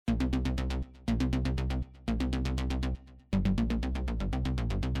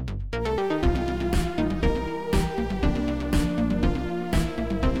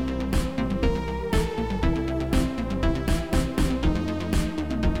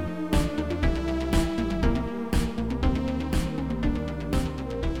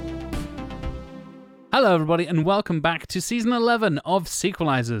Hello, everybody, and welcome back to Season 11 of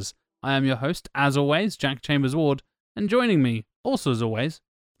Sequelizers. I am your host, as always, Jack Chambers-Ward, and joining me, also as always,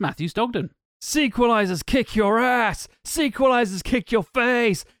 Matthew Stogden. Sequelizers kick your ass! Sequelizers kick your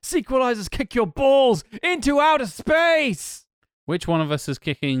face! Sequelizers kick your balls into outer space! Which one of us is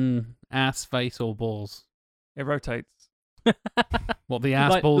kicking ass, face, or balls? It rotates. What, the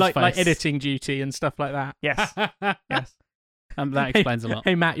ass, balls, face? Like editing duty and stuff like that. Yes. Yes. And that explains a lot.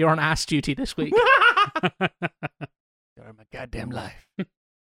 Hey, Matt, you're on ass duty this week. You're my goddamn life.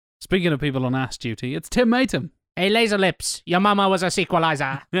 Speaking of people on ass duty, it's Tim Matum. Hey, Laser Lips, your mama was a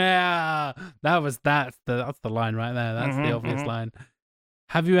sequelizer. Yeah, that's the line right there. That's the obvious mhm. line.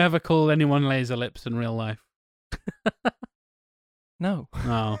 Have you ever called anyone laser lips in real life? No.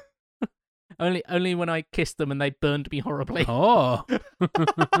 Oh. Only when I kissed them and they burned me horribly. Oh.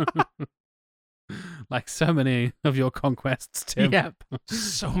 Like so many of your conquests, Tim. Yep.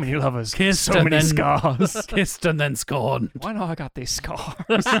 So many lovers. Kissed so and many then scars. Kissed and then scorned. Why not I got these scars?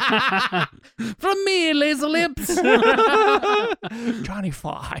 From me, laser lips. Johnny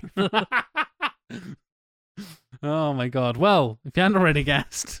 5. Oh my god. Well, if you hadn't already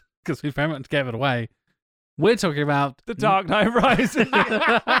guessed, because we very much gave it away, we're talking about The Dark Knight Rises.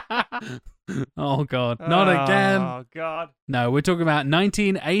 Oh god. Not again. Oh, God. No, we're talking about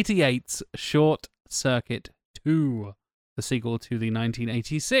 1988's Short Circuit 2, the sequel to the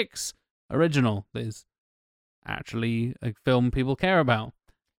 1986 original. That is actually a film people care about.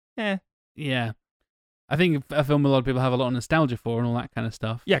 Yeah. Yeah. I think a film a lot of people have a lot of nostalgia for and all that kind of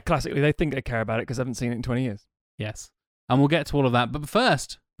stuff. Yeah, classically, they think they care about it because they haven't seen it in 20 years. Yes. And we'll get to all of that. But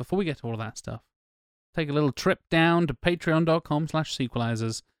first, before we get to all of that stuff, take a little trip down to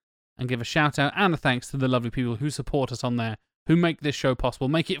patreon.com/sequelizers and give a shout out and a thanks to the lovely people who support us on there, who make this show possible,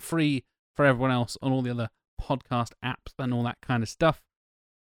 make it free for everyone else on all the other podcast apps and all that kind of stuff.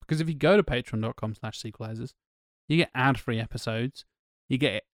 Because if you go to patreon.com/sequelizers, you get ad-free episodes, you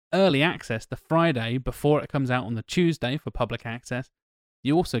get early access the Friday before it comes out on the Tuesday for public access.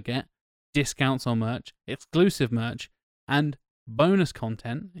 You also get discounts on merch, exclusive merch, and bonus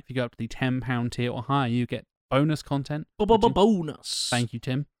content. If you go up to the £10 tier or higher, you get bonus content. Bonus. Thank you,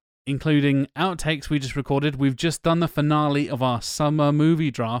 Tim. Including outtakes we just recorded. We've just done the finale of our summer movie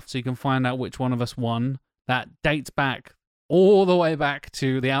draft, so you can find out which one of us won. That dates back all the way back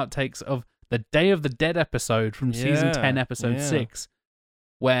to the outtakes of the Day of the Dead episode from season 10, episode 6,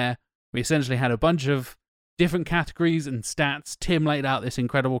 where we essentially had a bunch of different categories and stats. Tim laid out this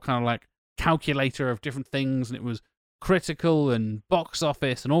incredible kind of like calculator of different things, and it was critical and box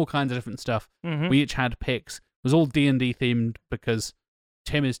office and all kinds of different stuff. Mm-hmm. We each had picks. It was all D&D themed because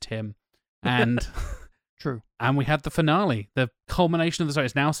Tim is Tim. And True. And we had the finale, the culmination of the story.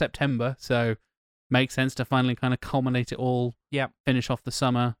 It's now September, so makes sense to finally kind of culminate it all. Yep. Finish off the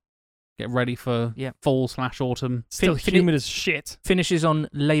summer. Get ready for Yep. fall/autumn. Still humid as shit. Finishes on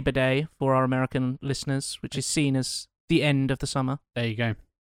Labor Day for our American listeners, which is seen as the end of the summer. There you go.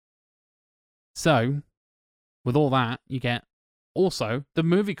 So, with all that, you get also the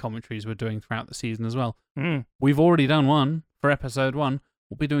movie commentaries we're doing throughout the season as well. Mm. We've already done one for episode 1.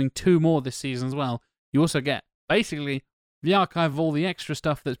 We'll be doing 2 more this season as well. You also get, basically, the archive of all the extra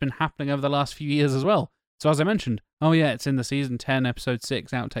stuff that's been happening over the last few years as well. So as I mentioned, oh yeah, it's in the season 10, episode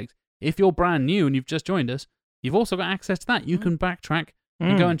 6 outtakes. If you're brand new and you've just joined us, you've also got access to that. You can backtrack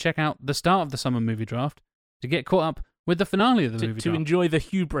and go and check out the start of the summer movie draft to get caught up with the finale of the movie To draft. enjoy the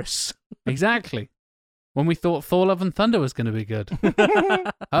hubris. Exactly. When we thought Thor Love and Thunder was going to be good.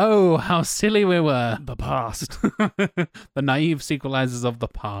 Oh, how silly we were. The past. The naive sequelizers of the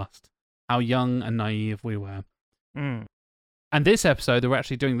past. How young and naive we were. Mm. And this episode that we're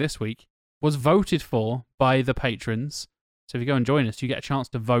actually doing this week was voted for by the patrons. So if you go and join us, you get a chance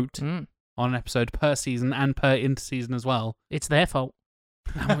to vote on an episode per season and per interseason as well. It's their fault.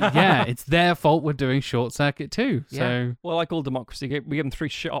 Yeah, it's their fault we're doing Short Circuit too. Yeah. So Well, like all democracy, we give them 3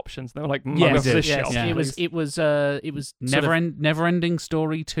 shit options. They were like, Yes, yes, this shit yes. option, Yeah. It please. was Never Ending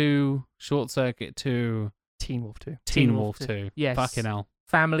Story 2, Short Circuit 2, Teen Wolf 2. Teen Wolf 2. Yes. Fucking hell.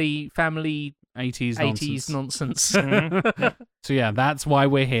 family 80s nonsense. 80s nonsense. So yeah, that's why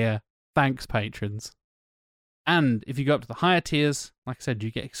we're here. Thanks, patrons. And if you go up to the higher tiers, like I said,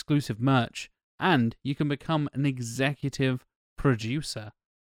 you get exclusive merch, and you can become an executive producer,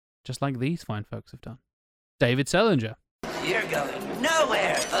 just like these fine folks have done. David Sellinger. You're going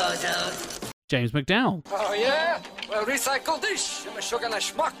nowhere, bozo. James McDowell. Oh, yeah? Well, recycle this. I'm a sugar and a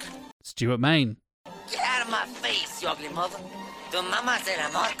schmuck. Stuart Main. Get out of my face, you ugly mother. Tu mamá se la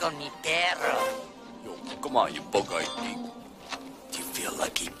amor con mi perro. Yo, come on, you bug-eyed pig. Do you feel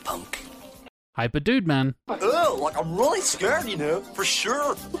lucky, punk? Hyper Dude Man. Oh, like I'm really scared, you know, for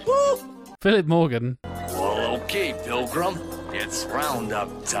sure. Philip Morgan, Well, okay, Pilgrim. It's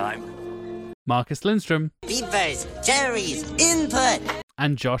roundup time. Marcus Lindstrom, Beavers, cherries, input.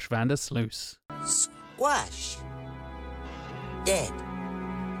 and Josh Vandersloos. Squash. Dead.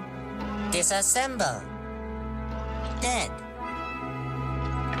 Disassemble. Dead.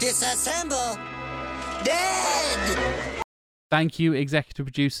 Disassemble. Dead! Thank you, executive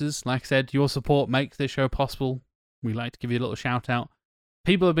producers. Like I said, your support makes this show possible. We like to give you a little shout out.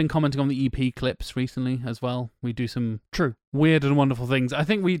 People have been commenting on the EP clips recently as well. We do some True. weird and wonderful things. I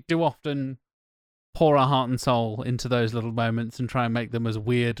think we do often pour our heart and soul into those little moments and try and make them as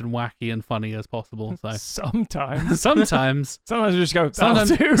weird and wacky and funny as possible. So Sometimes. sometimes Sometimes we just go,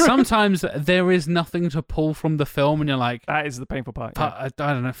 that'll do. sometimes there is nothing to pull from the film and you're like, That is the painful part. yeah.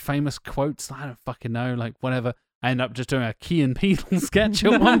 I don't know, famous quotes. I don't fucking know, like whatever. I end up just doing a Key and Peele sketch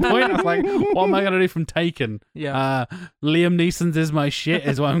at one point. I was like, what am I going to do from Taken? Yeah. Liam Neeson's Is My Shit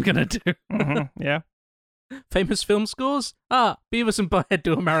is what I'm going to do. Mhm, yeah. Famous film scores? Beavis and Butthead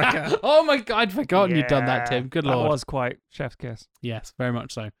Do America. Oh my God, I'd forgotten you'd done that, Tim. Good lord. That was quite chef's kiss. Yes, very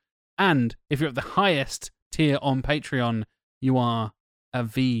much so. And if you're at the highest tier on Patreon, you are a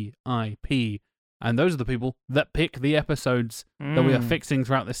VIP. And those are the people that pick the episodes that we are Mm. fixing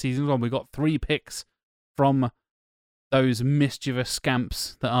throughout the season. Well, we got 3 picks from those mischievous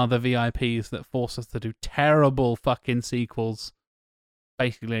scamps that are the VIPs that force us to do terrible fucking sequels,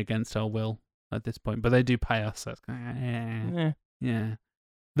 basically against our will at this point. But they do pay us, so it's Yeah. yeah.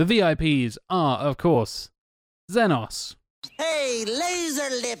 The VIPs are, of course, Xenos, Hey, laser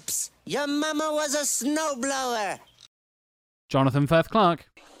lips! Your mama was a snowblower! Jonathan Firth Clark,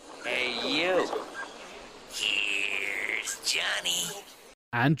 Hey, you. Here's Johnny.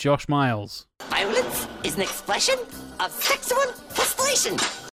 and Josh Miles. Violence is an expression of sexual frustration.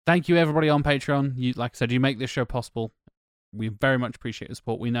 Thank you, everybody on Patreon. You, like I said, you make this show possible. We very much appreciate your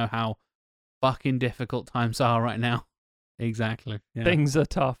support. We know how fucking difficult times are right now. Exactly. Yeah. Things are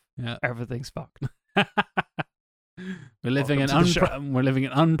tough. Yeah. Everything's fucked. we're living in Welcome to the show. we're living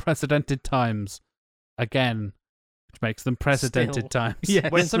in unprecedented times again, which makes them precedented Still. times.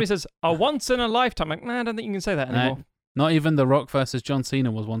 Yes. When somebody says, a once in a lifetime, I'm like, nah, I don't think you can say that No. anymore. Not even The Rock versus John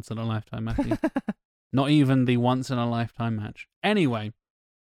Cena was once in a lifetime, Matthew. Not even the once in a lifetime match. Anyway,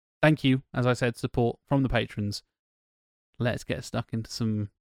 thank you, as I said, support from the patrons. Let's get stuck into some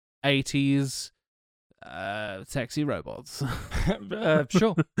 80s sexy robots.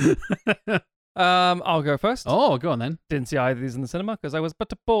 Sure. I'll go first. Oh, go on then. Didn't see either of these in the cinema because I was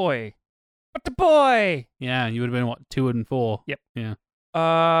but a boy. But a boy! Yeah, you would have been, what, 2 and 4? Yep. Yeah.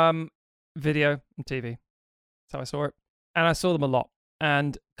 Video and TV. That's how I saw it. And I saw them a lot.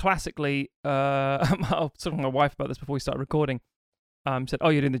 And classically, I was talking to my wife about this before we started recording. Said, oh,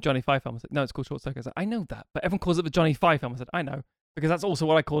 you're doing the Johnny Five film. I said, no, it's called Short Circuit. I said, I know that, but everyone calls it the Johnny Five film. I said, I know, because that's also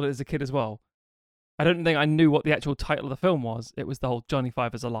what I called it as a kid as well. I don't think I knew what the actual title of the film was. It was the whole Johnny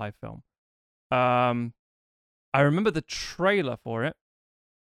Five is Alive film. I remember the trailer for it,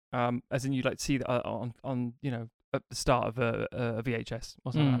 as in you like see on you know at the start of a VHS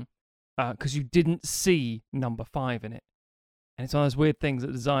or something like that, because you didn't see number 5 in it. And it's one of those weird things that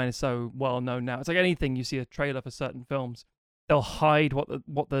the design is so well known now. It's like anything, you see a trailer for certain films, they'll hide what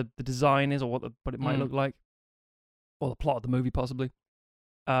the design is or what it might look like, or the plot of the movie possibly.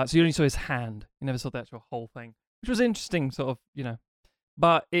 So you only saw his hand. You never saw the actual whole thing, which was interesting, sort of, you know.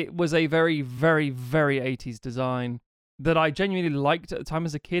 But it was a very, very, very 80s design that I genuinely liked at the time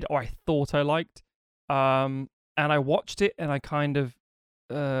as a kid, or I thought I liked. And I watched it, and I kind of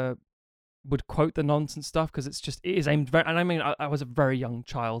would quote the nonsense stuff because it is aimed very. And I mean, I was a very young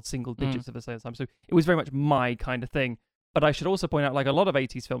child, single digits at the same time, so it was very much my kind of thing. But I should also point out, like a lot of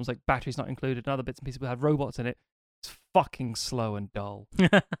 80s films, like Batteries Not Included and other bits and pieces that had robots in it, it's fucking slow and dull.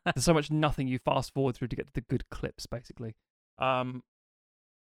 There's so much nothing you fast forward through to get to the good clips, basically.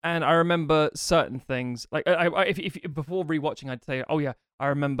 And I remember certain things, like if before rewatching, I'd say, oh yeah, I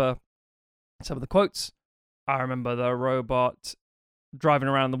remember some of the quotes. I remember the robot driving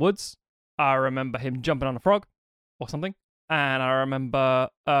around the woods. I remember him jumping on a frog or something. And I remember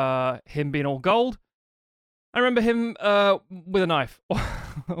him being all gold. I remember him with a knife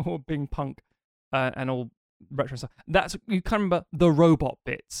or being punk and all retro stuff. That's, you can't remember the robot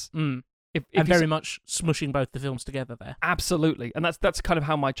bits. If And you very much smushing both the films together there. Absolutely, and that's kind of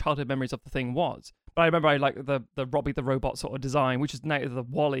how my childhood memories of the thing was. But I remember I like the Robbie the Robot sort of design, which is now the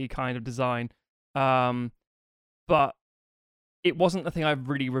Wall-E kind of design. But it wasn't the thing I've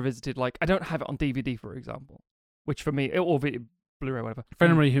really revisited. Like, I don't have it on DVD, for example, which for me, or Blu-ray, whatever. For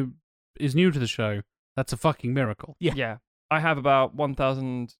anybody who is new to the show, that's a fucking miracle. Yeah. I have about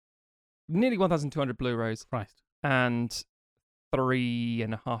nearly 1,200 Blu-rays, Christ. and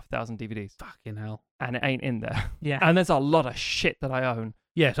 3,500 DVDs, Fucking hell. and it ain't in there. Yeah. And there's a lot of shit that I own.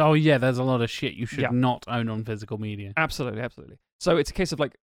 Yes. Oh, yeah. There's a lot of shit you should Yeah. not own on physical media. Absolutely, absolutely. So it's a case of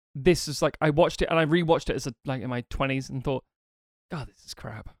like, this is like, I watched it and I rewatched it as like in my 20s and thought, God, this is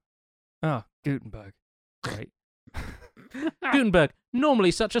crap. Oh, Gutenberg. Great. Gutenberg,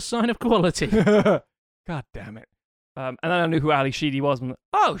 normally such a sign of quality. God damn it. And then I knew who Ali Sheedy was. And,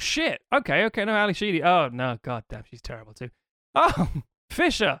 oh, shit. Okay, no, Ali Sheedy. Oh, no, god damn, she's terrible too. Oh,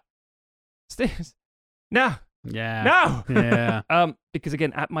 Fisher. Steve. No. Yeah. No. Yeah. Because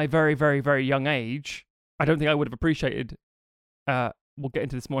again, at my very, very, very young age, I don't think I would have appreciated, we'll get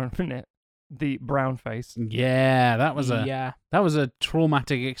into this more in a minute, the brown face. Yeah. That was a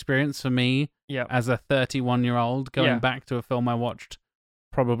traumatic experience for me Yeah. as a 31-year-old going Yeah. back to a film I watched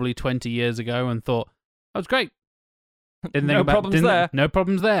probably 20 years ago and thought, that was great. Didn't think No about- problems didn't- there. No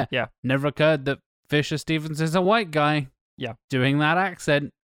problems there. Yeah. Never occurred that Fisher Stevens is a white guy. Yeah. Doing that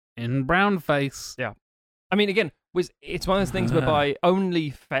accent in brown face. Yeah. I mean, again, it's one of those things whereby only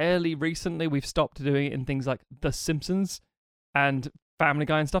fairly recently we've stopped doing it in things like The Simpsons and Family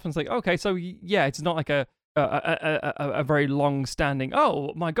Guy and stuff. And it's like, okay, so yeah, it's not like a very long-standing,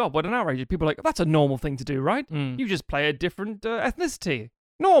 oh my god, what an outrage. People are like, that's a normal thing to do, right? Mm. You just play a different ethnicity.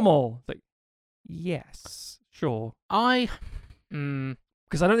 Normal. It's like, yes, sure.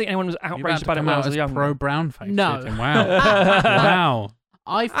 Because I don't think anyone was You're outraged about about to it come when I out was as young. pro-brown face. No. Tim. Wow. Wow.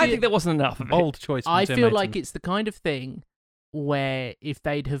 I I think there wasn't enough of it. Bold choice. From I Tim feel Aiton. like it's the kind of thing where if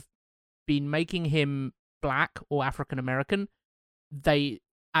they'd have been making him black or African American,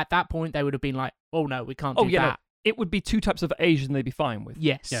 at that point they would have been like, oh no, we can't do yeah, no, that. it would be two types of Asian they'd be fine with.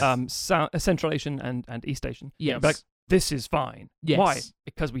 Yes. Yes. Central Asian and East Asian. Yes. But like, this is fine. Yes. Why?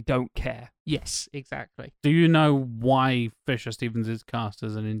 Because we don't care. Yes, exactly. Do you know why Fisher Stevens is cast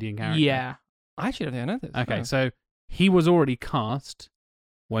as an Indian character? Yeah. I actually don't think I know this. Okay, No. so he was already cast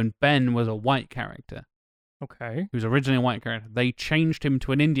when Ben was a white character. Okay. He was originally a white character. They changed him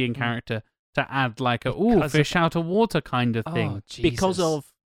to an Indian character to add like a Because of- fish out of water kind of thing. Oh, Jesus. Because of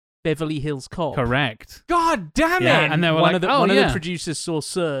Beverly Hills Cop. Correct. God damn Yeah, it! and they were one like, of the, oh, one yeah. of the producers saw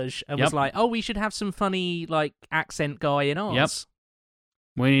Surge and was Yep. like, "Oh, we should have some funny like accent guy in ours."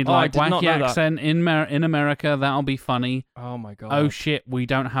 We need Oh, I like did not wacky know that. accent in America. That'll be funny. Oh my god. Oh shit, we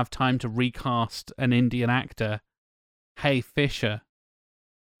don't have time to recast an Indian actor. Hey Fisher,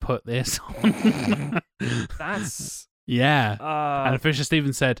 put this on. That's yeah. uh And Fisher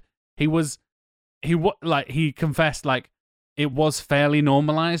Stevens said he confessed like it was fairly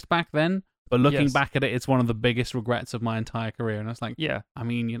normalized back then, but looking Yes. back at it, it's one of the biggest regrets of my entire career. And I was like, yeah. I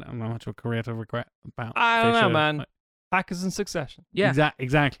mean, not much of a career to regret about. I don't know, Fisher. man. Like, Hackers in Succession Yeah.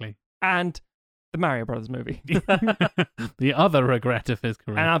 exactly. and the Mario Brothers movie. The other regret of his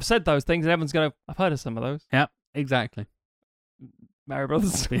career. And I've said those things, and everyone's going, I've heard of some of those. Exactly. Mario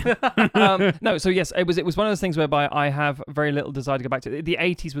Brothers. No, so yes, it was one of those things whereby I have very little desire to go back to. The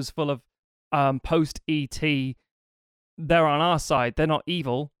 80s was full of post ET. They're on our side. They're not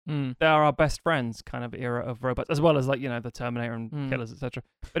evil. Mm. They are our best friends kind of era of robots, as well as like the Terminator and Mm. Killers, etc.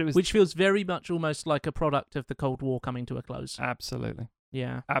 But it was Which feels very much almost like a product of the Cold War coming to a close. absolutely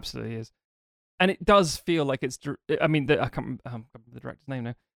is, and it does feel like it's. I mean, I can't remember the director's name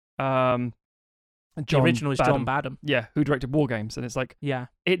now. The original is John Badham. Yeah, who directed War Games, and it's like Yeah.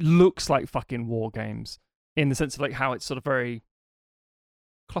 it looks like fucking War Games in the sense of like how it's sort of very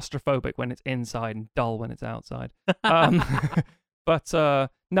claustrophobic when it's inside and dull when it's outside. But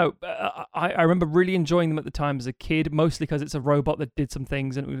no, I remember really enjoying them at the time as a kid, mostly because it's a robot that did some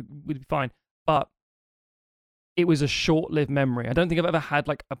things and it would be fine. But it was a short-lived memory. I don't think I've ever had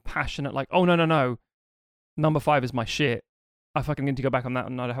like a passionate like, oh no, number 5 is my shit. I fucking need to go back on that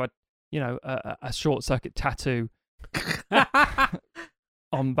and I'd have a short circuit tattoo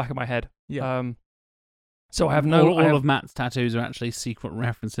on the back of my head. Yeah. So I have no. All of Matt's tattoos are actually secret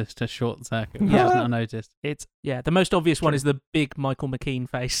references to Short Circuit. Yeah. I've not noticed. It's Yeah, the most obvious one is the big Michael McKean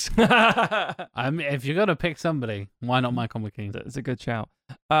face. I mean, if you're gonna pick somebody, why not Michael McKean? it's a good shout.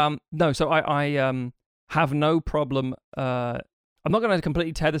 No, so I have no problem. I'm not going to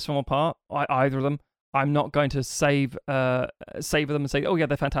completely tear this film apart. Either of them. I'm not going to savor them and say, oh yeah,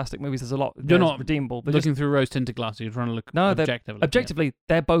 they're fantastic movies. There's a lot. You're not redeemable. They're Looking through rose-tinted glasses, you're trying to look No, they're objectively. objectively,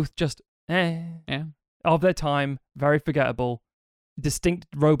 they're both just Yeah. of their time, very forgettable. Distinct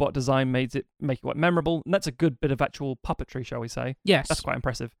robot design make it quite memorable, and that's a good bit of actual puppetry, shall we say? Yes. That's quite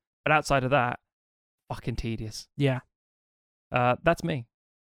impressive. But outside of that, fucking tedious. Yeah. That's me.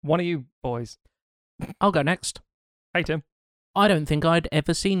 One of you boys. I'll go next. Hey Tim. I don't think I'd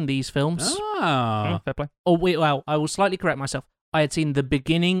ever seen these films. Ah. Fair play. Oh, wait, well, I will slightly correct myself. I had seen the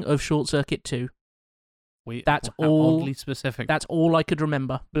beginning of Short Circuit 2. That's how all- oddly specific. That's all I could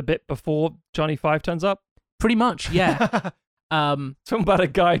remember. The bit before Johnny Five turns up. Pretty much, yeah. Talking about a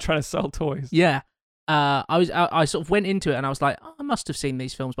guy trying to sell toys. Yeah. I sort of went into it and I was like, oh, I must have seen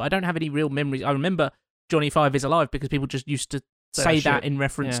these films, but I don't have any real memories. I remember Johnny Five is alive because people just used to say that shit. in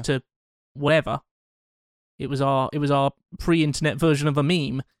reference Yeah. to whatever. It was our pre-internet version of a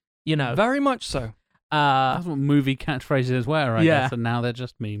meme, you know. Very much so. That's what movie catchphrases were, I Yeah. guess, and now they're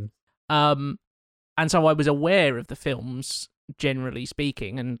just memes. And so I was aware of the films, generally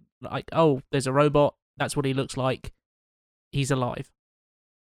speaking, and like, oh, there's a robot. That's what he looks like. He's alive.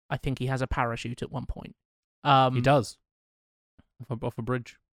 I think he has a parachute at one point. He does. Off a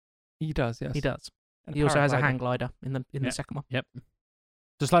bridge. He does, yes. He does. And He also has a paraglider. hang glider in the Yeah. second one. Yep.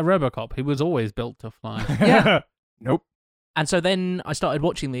 Just like RoboCop, he was always built to fly. Yeah. Nope. And so then I started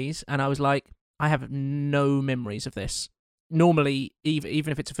watching these, and I was like, I have no memories of this. Normally,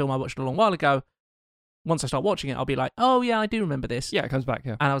 even if it's a film I watched a long while ago, once I start watching it, I'll be like, oh yeah, I do remember this. Yeah, it comes back,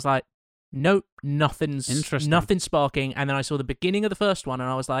 yeah. And I was like, nope, nothing's Interesting. sparking. And then I saw the beginning of the first one, and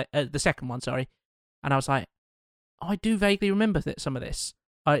I was like, the second one, sorry. And I was like, oh, I do vaguely remember some of this.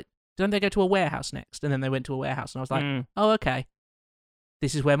 Don't they go to a warehouse next? And then they went to a warehouse, and I was like, Mm. oh, okay.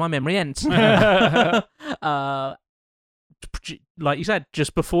 This is where my memory ends. Like you said,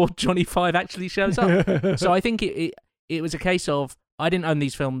 just before Johnny Five actually shows up. So I think it was a case of, I didn't own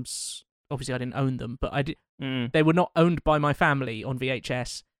these films. Obviously, I didn't own them, but they were not owned by my family on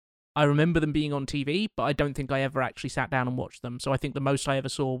VHS. I remember them being on TV, but I don't think I ever actually sat down and watched them. So I think the most I ever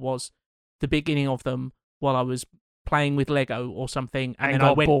saw was the beginning of them while I was playing with Lego or something, and then got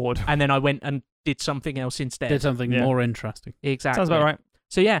I went bored. and then I went and did something else instead. Did something Yeah. more interesting. Exactly. Sounds about right.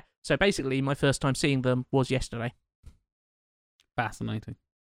 So yeah, so basically my first time seeing them was yesterday. Fascinating.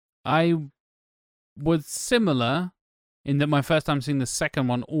 I was similar in that my first time seeing the second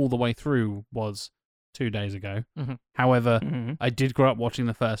one all the way through was 2 days ago. Mhm. However, Mhm. I did grow up watching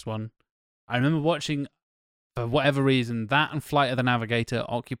the first one. I remember watching, for whatever reason, that and Flight of the Navigator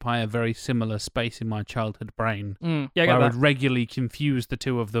occupy a very similar space in my childhood brain. Yeah, I Where get I that. would regularly confuse the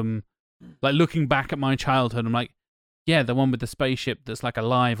two of them. Like, looking back at my childhood, I'm like, yeah, the one with the spaceship that's like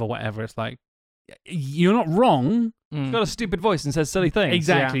alive or whatever. It's like, you're not wrong. He's got a stupid voice and says silly things.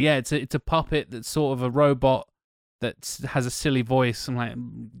 Exactly, yeah. It's a puppet that's sort of a robot that has a silly voice. I'm like,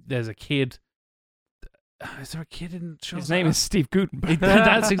 there's a kid. Is there a kid in His name is Steve Gutenberg.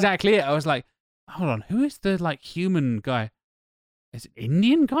 That's exactly it. I was like, hold on, who is the like human guy? Is it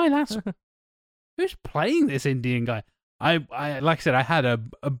Indian guy? That's who's playing this Indian guy? I like I said, I had a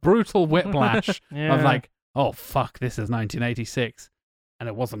brutal whiplash Yeah. of like, oh fuck, this is 1986, and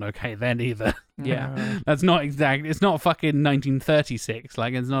it wasn't okay then either. Yeah. That's not exact. It's not fucking 1936.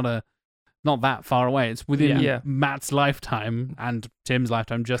 Like, it's not that far away. It's within Yeah. Matt's lifetime and Tim's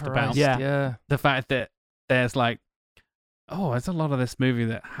lifetime, just about. Christ, Yeah. Yeah. The fact that there's like, oh, there's a lot of this movie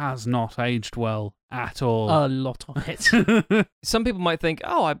that has not aged well at all. A lot of it. Some people might think,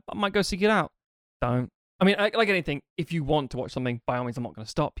 oh, I might go seek it out. Don't. I mean, like anything, if you want to watch something, by all means, I'm not going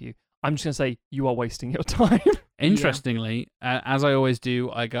to stop you. I'm just going to say you are wasting your time. Interestingly, as I always do,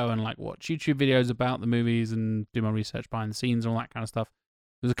 I go and like watch YouTube videos about the movies and do my research behind the scenes and all that kind of stuff.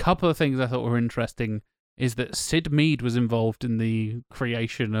 There's a couple of things I thought were interesting. Is that Sid Mead was involved in the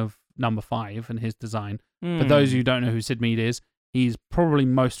creation of Number 5 and his design. For those who don't know who Sid Mead is, he's probably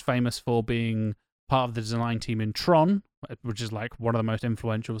most famous for being part of the design team in Tron, which is like one of the most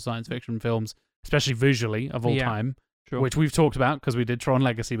influential science fiction films, especially visually, of all Yeah. time, Sure. which we've talked about because we did Tron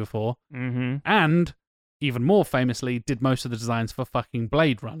Legacy before. Mm-hmm. And even more famously, did most of the designs for fucking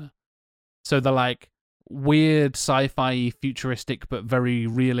Blade Runner. So the like weird sci-fi, futuristic, but very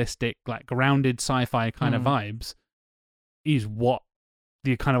realistic, like grounded sci-fi kind of vibes is what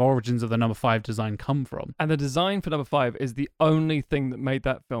the kind of origins of the Number 5 design come from. And the design for Number 5 is the only thing that made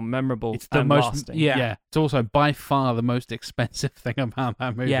that film memorable It's the and most, lasting. Yeah. It's also by far the most expensive thing about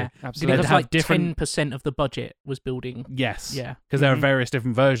that movie. Yeah. Absolutely. They'd Because have like different- 10% of the budget was building. Yes. Yeah. Because there are Mhm. various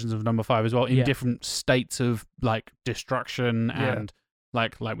different versions of Number 5 as well, in Yeah. different states of like destruction Yeah. and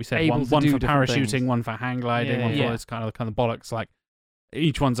like we said, Able one to do for different parachuting, things. one for hang gliding, Yeah, one for yeah. all this kind of bollocks. Like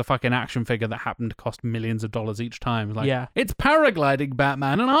each one's a fucking action figure that happened to cost millions of dollars each time. Like, Yeah. it's paragliding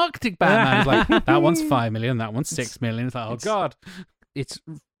Batman and Arctic Batman. It's like, that one's 5 million, that one's 6 million. It's like, oh It's- god. It's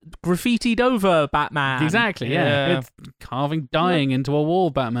graffitied over Batman. Exactly, yeah. Yeah. It's carving dying into a wall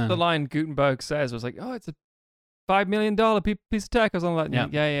Batman. The line Gutenberg says was like, oh, it's a $5 million piece of tech or something like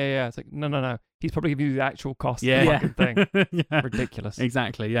that. Yeah. Yeah. It's like, no. He's probably giving you the actual cost Yeah. of the fucking thing. Yeah. Ridiculous.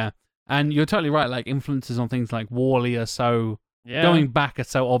 Exactly, yeah. And you're totally right, like influences on things like Wall-E are so Yeah. going back are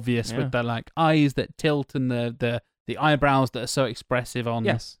so obvious Yeah. with the like eyes that tilt and the eyebrows that are so expressive on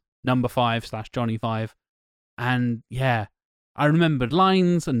Yes. Number 5 / Johnny 5. And yeah, I remembered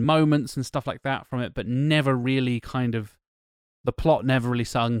lines and moments and stuff like that from it, but never really the plot never really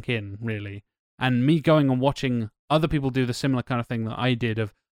sunk in, really. And me going and watching other people do the similar kind of thing that I did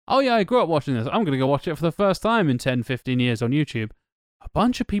of, oh yeah, I grew up watching this, I'm going to go watch it for the first time in 10, 15 years on YouTube. A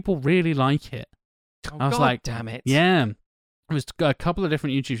bunch of people really like it. Oh, I was God like, damn it. Yeah. It was a couple of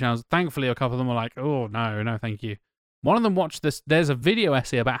different YouTube channels. Thankfully, a couple of them were like, oh, no, thank you. One of them watched this. There's a video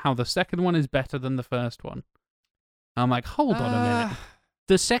essay about how the second one is better than the first one. I'm like, hold on a minute.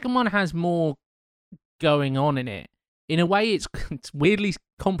 The second one has more going on in it. In a way, it's weirdly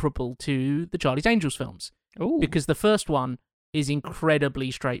comparable to the Charlie's Angels films. Ooh. Because the first one is incredibly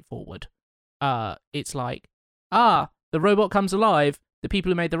straightforward. It's like, the robot comes alive. The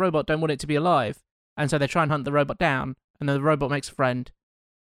people who made the robot don't want it to be alive. And so they try and hunt the robot down. And then the robot makes a friend.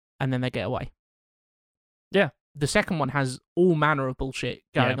 And then they get away. Yeah. The second one has all manner of bullshit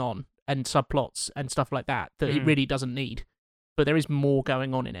going on. And subplots and stuff like that it really doesn't need. But there is more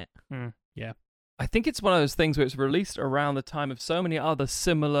going on in it. Yeah. I think it's one of those things where it's released around the time of so many other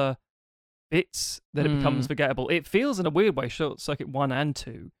similar bits that it becomes forgettable. It feels in a weird way Short Circuit 1 and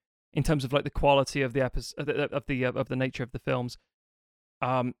 2 in terms of like the quality of the episode of the nature of the films.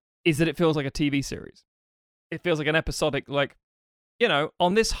 Is that it feels like a TV series. It feels like an episodic, like, you know,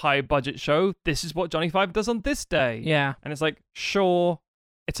 on this high budget show, this is what Johnny Five does on this day. Yeah. And it's like, sure,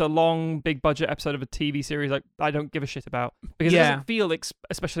 it's a long, big budget episode of a TV series like I don't give a shit about because it doesn't feel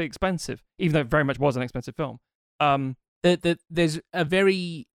especially expensive, even though it very much was an expensive film. There's a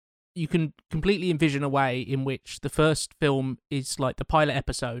very... You can completely envision a way in which the first film is like the pilot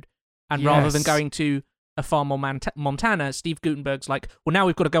episode, and rather than going to a farm on Montana, Steve Guttenberg's like, well, now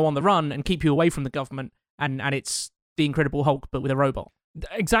we've got to go on the run and keep you away from the government, and it's the Incredible Hulk, but with a robot.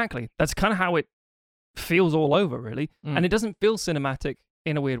 Exactly. That's kind of how it feels all over, really. And it doesn't feel cinematic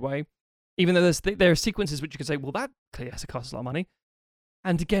in a weird way, even though there are sequences which you could say, well, that clearly has to cost a lot of money.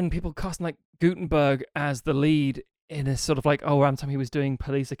 And again, people casting like Guttenberg as the lead in a sort of like, around the time he was doing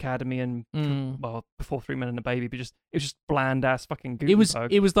Police Academy and, well, before 3 Men and a Baby, but it was just bland ass fucking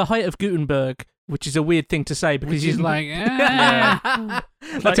Guttenberg. It was the height of Gutenberg, which is a weird thing to say because he's like,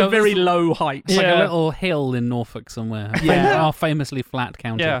 like a very low height. It's like a little hill in Norfolk somewhere. Yeah. Our famously flat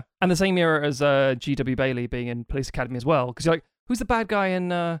county. Yeah, and the same era as G.W. Bailey being in Police Academy as well, because you're like, who's the bad guy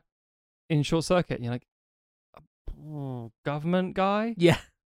in Short Circuit? And you're like, government guy? Yeah.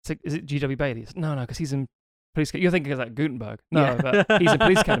 It's like, is it G.W. Bailey? No, because he's in Police Academy. You're thinking of like Gutenberg. No, but he's in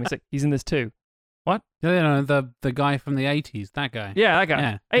Police Academy. It's like, he's in this too. What? The guy from the 80s, that guy. Yeah, that guy.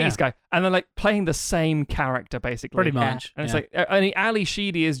 Yeah, 80s guy. And they're like playing the same character, basically. Pretty much. And it's like, Ali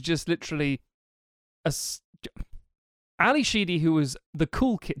Sheedy is just literally Ali Sheedy, who was the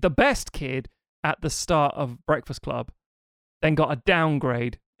cool kid, the best kid at the start of Breakfast Club, then got a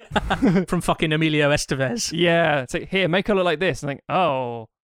downgrade. From fucking Emilio Estevez. Yeah. It's like, here, make her look like this. And like,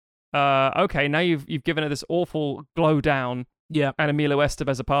 okay, now you've given her this awful glow down. Yeah. And Emilio Estevez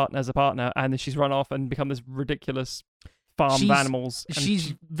as a partner, and then she's run off and become this ridiculous farm of animals.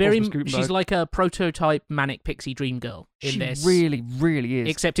 She's like a prototype manic pixie dream girl in this. She really, really is.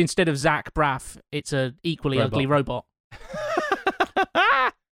 Except instead of Zach Braff, it's an equally ugly robot.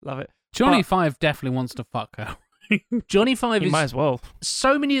 Love it. Johnny Five definitely wants to fuck her. Johnny Five might as well.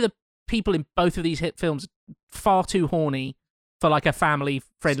 So many of the people in both of these hit films are far too horny for like a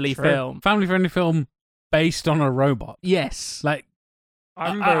family-friendly film. Family-friendly film based on a robot. Yes. Like,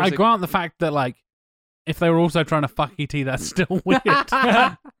 I grant the fact that, like, if they were also trying to fuck E.T., that's still weird.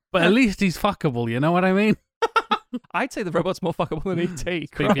 But at least he's fuckable, you know what I mean? I'd say the robot's more fuckable than E.T.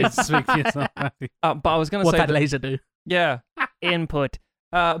 Speak for yourself, Matthew. But I was going to say... What that laser do? Yeah. Input.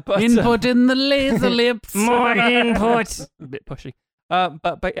 But, input in the laser lips. More input. A bit pushy.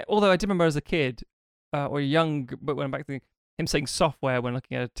 But although I did remember as a kid, or young, but when I'm back thinking, him saying software when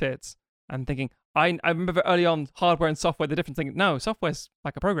looking at her tits, and thinking, I remember early on, hardware and software, the difference, thinking, no, software's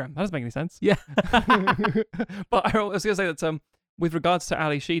like a program. That doesn't make any sense. Yeah. But I was going to say that with regards to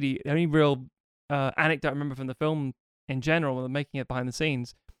Ali Sheedy, the only real anecdote I remember from the film in general, making it behind the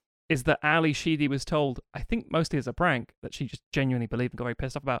scenes, is that Ali Sheedy was told, I think mostly as a prank, that she just genuinely believed and got very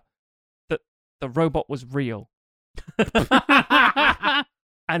pissed off about, that the robot was real.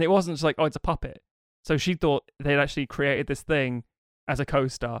 And it wasn't just like, oh, it's a puppet. So she thought they'd actually created this thing as a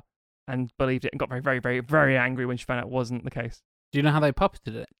co-star and believed it and got very, very, very, very angry when she found out it wasn't the case. Do you know how they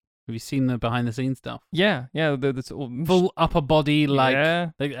puppeted it? Have you seen the behind-the-scenes stuff? Yeah. The sort of full upper body,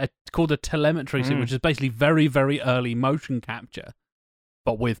 like called a telemetry suit, which is basically very, very early motion capture.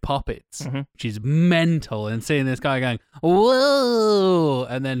 but with puppets, Mhm. which is mental. And seeing this guy going, whoa,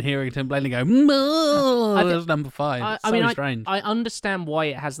 and then hearing Tim Blaney go, moo, I thi- that's number 5. It's so strange. I understand why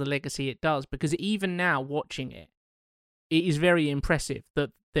it has the legacy it does, because even now watching it, it is very impressive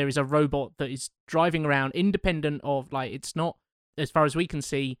that there is a robot that is driving around independent of, like, it's not, as far as we can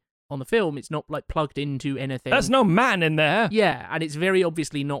see on the film, it's not like plugged into anything. There's no man in there. Yeah, and it's very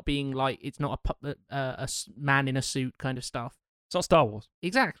obviously not being like, it's not a man in a suit kind of stuff. It's not Star Wars.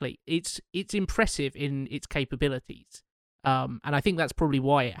 Exactly. It's impressive in its capabilities. And I think that's probably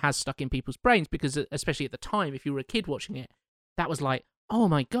why it has stuck in people's brains, because especially at the time, if you were a kid watching it, that was like, oh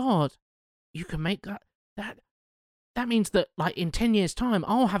my God, you can make that means that, like, in 10 years' time,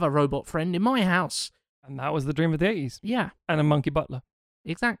 I'll have a robot friend in my house. And that was the dream of the 80s. Yeah, And a monkey butler.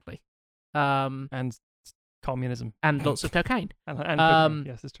 exactly. And communism. And lots of cocaine. And cocaine.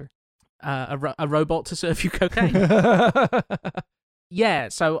 Yes, it's true. A robot to serve you cocaine. Yeah,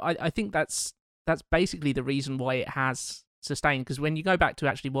 so I think that's basically the reason why it has sustained, because when you go back to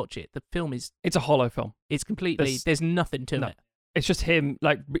actually watch it, the film is, It's a hollow film. it's completely, there's nothing to No. it. It's just him,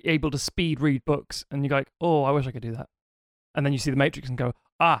 like, able to speed read books, and you go, like, oh, I wish I could do that. And then you see The Matrix and go,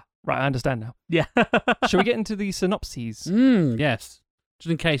 right, I understand now. Yeah. Shall we get into the synopses? Yes.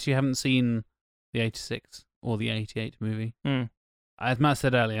 Just in case you haven't seen the 86 or the 88 movie. As Matt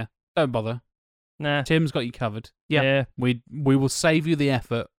said earlier, don't bother. Nah. Tim's got you covered. Yeah. We will save you the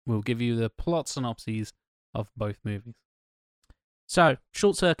effort. We'll give you the plot synopses of both movies. So,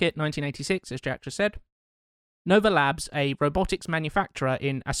 Short Circuit, 1986, as Jack just said. Nova Labs, a robotics manufacturer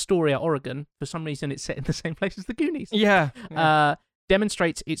in Astoria, Oregon, for some reason it's set in the same place as the Goonies, Yeah.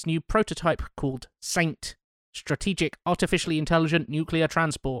 demonstrates its new prototype called Saint, Strategic Artificially Intelligent Nuclear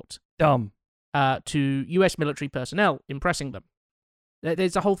Transport, Dumb. to US military personnel, impressing them.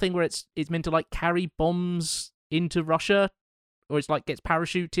 There's a whole thing where it's meant to, like, carry bombs into Russia, or it's like gets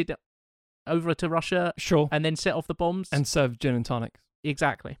parachuted over to Russia Sure. and then set off the bombs. And serve gin and tonics.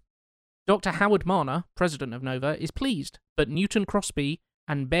 Exactly. Dr. Howard Marner, president of Nova, is pleased, but Newton Crosby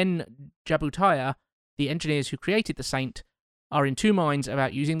and Ben Jabutaya, the engineers who created the Saint, are in two minds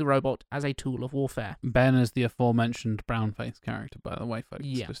about using the robot as a tool of warfare. Ben is the aforementioned brown-faced character, by the way, folks.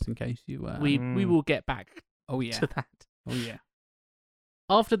 Yeah. Just in case you... We will get back Oh, yeah. to that. Oh, yeah.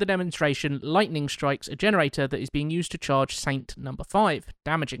 After the demonstration, lightning strikes a generator that is being used to charge Saint number 5,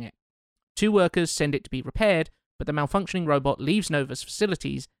 damaging it. 2 workers send it to be repaired, but the malfunctioning robot leaves Nova's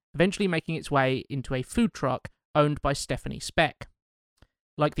facilities, eventually making its way into a food truck owned by Stephanie Speck.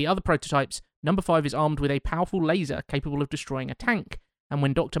 Like the other prototypes, number 5 is armed with a powerful laser capable of destroying a tank, and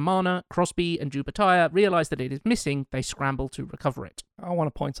when Dr. Marner, Crosby, and Jubitaya realize that it is missing, they scramble to recover it. I want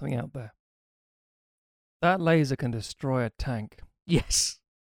to point something out there. That laser can destroy a tank. Yes.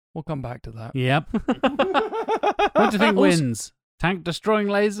 We'll come back to that. Yep. What do you think wins? Tank-destroying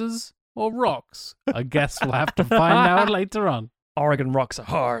lasers or rocks? I guess we'll have to find out later on. Oregon rocks are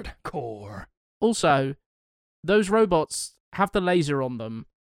hardcore. Also, those robots have the laser on them,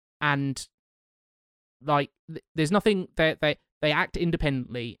 and, like, there's nothing, they act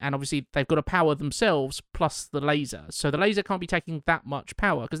independently, and obviously they've got to power themselves plus the laser. So the laser can't be taking that much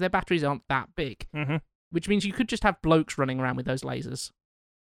power because their batteries aren't that big, Mm-hmm. which means you could just have blokes running around with those lasers.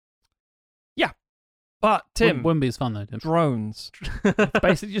 But, Tim, Wouldn't be as fun, though, Tim. drones. It's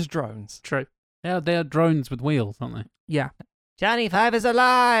basically just drones. True. Yeah, they're drones with wheels, aren't they? Yeah. Johnny Five is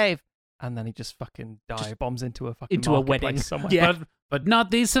alive! And then he just fucking bombs into a fucking Into a marketplace wedding. somewhere. Yeah. But not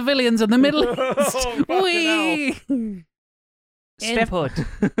these civilians in the Middle East. Oh, fucking Whee! Input.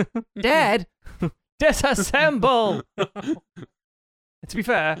 Dead. Disassemble. To be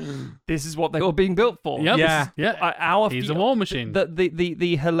fair, this is what they were being built for. Yep. Yeah. Yeah. He's a war machine.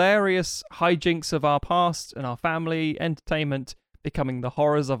 The hilarious hijinks of our past and our family entertainment becoming the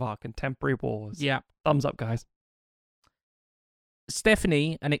horrors of our contemporary wars. Yeah. Thumbs up, guys.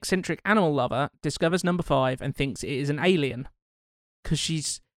 Stephanie, an eccentric animal lover, discovers number 5 and thinks it is an alien because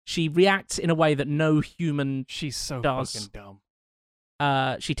she reacts in a way that no human She's so does. fucking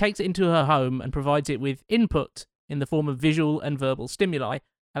dumb. She takes it into her home and provides it with input in the form of visual and verbal stimuli,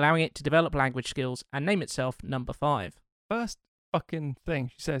 allowing it to develop language skills and name itself number 5. First fucking thing,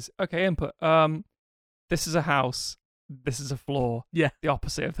 she says, okay, input. This is a house. This is a floor. Yeah. The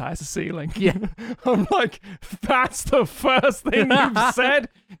opposite of that is a ceiling. Yeah. I'm like, that's the first thing you've said?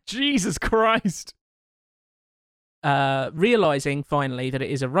 Jesus Christ. Realizing finally that it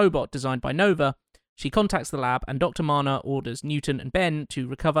is a robot designed by Nova, she contacts the lab and Dr. Marner orders Newton and Ben to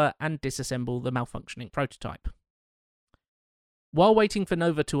recover and disassemble the malfunctioning prototype. While waiting for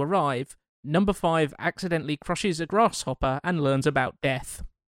Nova to arrive, number 5 accidentally crushes a grasshopper and learns about death.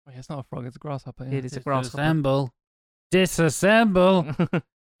 Oh, yeah, it's not a frog, it's a grasshopper. It is a grasshopper. Assemble. Disassemble.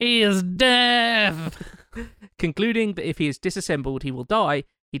 He is deaf. Concluding that if he is disassembled, he will die,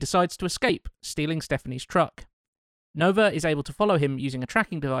 he decides to escape, stealing Stephanie's truck. Nova is able to follow him using a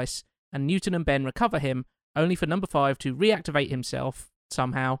tracking device, and Newton and Ben recover him, only for number 5 to reactivate himself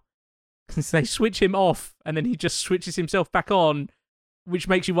somehow. They switch him off, and then he just switches himself back on, which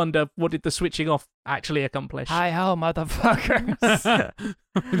makes you wonder, what did the switching off actually accomplish? Hi-ho, motherfuckers.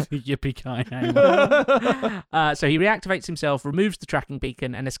 Yippee-ki-yay. So he reactivates himself, removes the tracking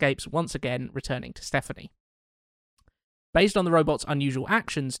beacon, and escapes once again, returning to Stephanie. Based on the robot's unusual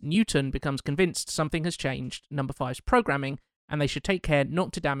actions, Newton becomes convinced something has changed number 5's programming, and they should take care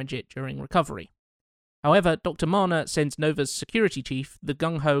not to damage it during recovery. However, Dr. Marner sends Nova's security chief, the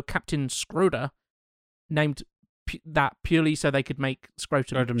gung-ho Captain Scroder, named that purely so they could make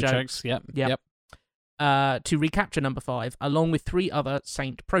scrotum jokes. Yep. To recapture number 5, along with 3 other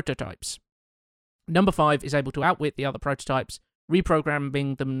Saint prototypes. Number 5 is able to outwit the other prototypes,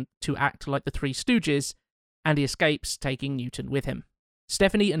 reprogramming them to act like the 3 Stooges, and he escapes, taking Newton with him.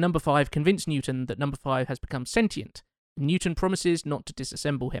 Stephanie and number 5 convince Newton that number 5 has become sentient, and Newton promises not to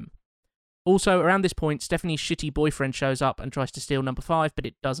disassemble him. Also, around this point, Stephanie's shitty boyfriend shows up and tries to steal number 5, but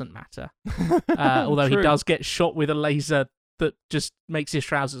it doesn't matter. Although he does get shot with a laser that just makes his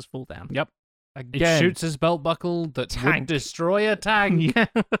trousers fall down. Yep. Again. It shoots his belt buckle that would destroy a tank. Yeah.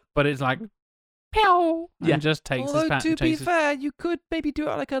 But it's like, pew! Yeah. And just takes Although, his to be takes his- fair, you could maybe do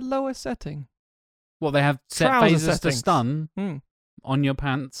it at like a lower setting. Well, they have set Trouser phases to settings. stun Hmm. on your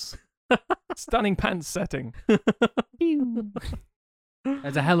pants. Stunning pants setting.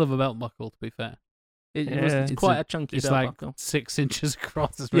 It's a hell of a belt buckle, to be fair. It's It's quite a- a chunky It's belt like buckle. 6 inches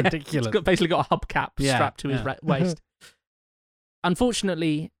across. It's Yeah, ridiculous. It's basically got a hubcap Yeah, strapped to his yeah. waist.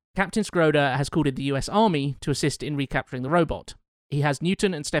 Unfortunately, Captain Scroder has called in the US Army to assist in recapturing the robot. He has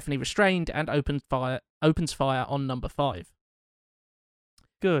Newton and Stephanie restrained and opens fire on number 5.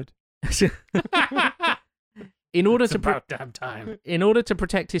 Good. In order It's to about damn time. In order to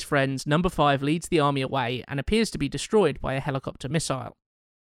protect his friends, number 5 leads the army away and appears to be destroyed by a helicopter missile.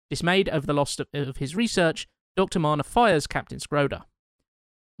 Dismayed over the loss of his research, Dr. Marner fires Captain Scroder.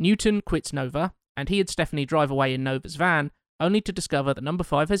 Newton quits Nova, and he and Stephanie drive away in Nova's van, only to discover that number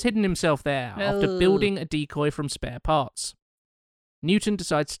 5 has hidden himself there after building a decoy from spare parts. Newton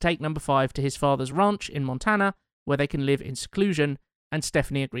decides to take number 5 to his father's ranch in Montana, where they can live in seclusion, and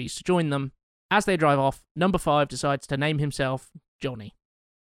Stephanie agrees to join them. As they drive off, number 5 decides to name himself Johnny,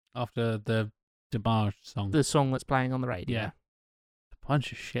 After the DeBarge song. the song that's playing on the radio. Yeah. A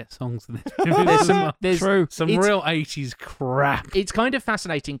bunch of shit songs in this movie. There's Some it's- real 80s crap. It's kind of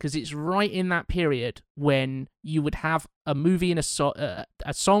fascinating because it's right in that period when you would have a movie in a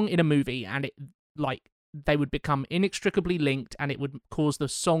song in a movie, and it like they would become inextricably linked, and it would cause the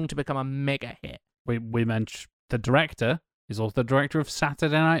song to become a mega hit. We mentioned the director is also the director of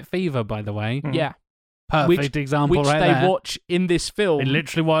Saturday Night Fever, by the way. Mm. Yeah, Perfect example which right they there. watch in this film They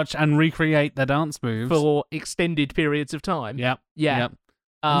literally watch and recreate the dance moves. for extended periods of time. Yep. Yeah. Yep.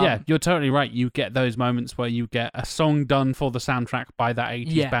 Um, Yeah, you're totally right. You get those moments where you get a song done for the soundtrack by that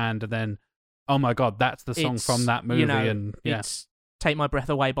 80s Yeah. band, and then, oh my god, that's the song It's, from that movie. you know, and yeah, It's Take My Breath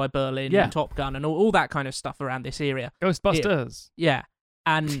Away by Berlin Yeah. and Top Gun and all that kind of stuff around this area. Ghostbusters. Yeah.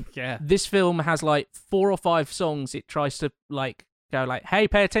 And yeah. this film has like 4 or 5 songs it tries to like go like, hey,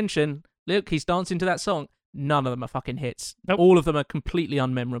 pay attention. Look, he's dancing to that song. None of them are fucking hits. Nope. All of them are completely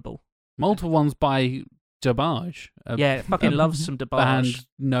unmemorable. Multiple ones by DeBarge. Yeah, fucking loves some Band DeBarge.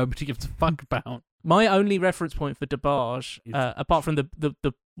 nobody gives a fuck about. My only reference point for DeBarge, Is- apart from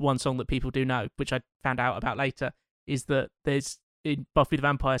the one song that people do know, which I found out about later, is that there's in Buffy the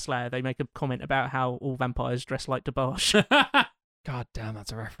Vampire Slayer, they make a comment about how all vampires dress like DeBarge. God damn,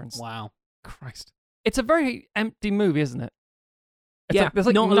 that's a reference. Wow. Christ. It's a very empty movie, isn't it? It's Yeah, like, there's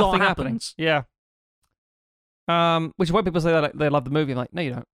like not a lot nothing happening. happens. Yeah. Which is why people say that they love the movie. I'm like, no,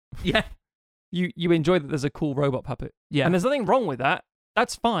 you don't. Yeah. You enjoy that there's a cool robot puppet. Yeah. And there's nothing wrong with that.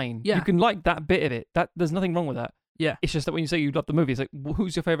 That's fine. Yeah. You can like that bit of it. There's nothing wrong with that. Yeah. It's just that when you say you love the movie, it's like,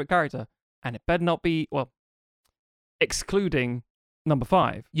 who's your favorite character? And it better not be, well, excluding number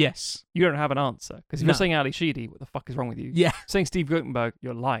 5. Yes. You don't have an answer. Because if No. you're saying Ali Sheedy, what the fuck is wrong with you? Yeah. Saying Steve Gutenberg,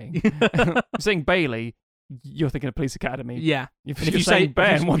 you're lying. You're saying Bailey, you're thinking of Police Academy. Yeah. If And you're saying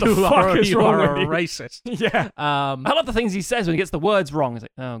Ben, what the you fuck are, is you wrong are with a you? racist. Yeah. I love the things he says when he gets the words wrong. It's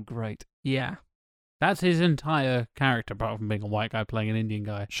like, oh, great. Yeah. That's his entire character, apart from being a white guy playing an Indian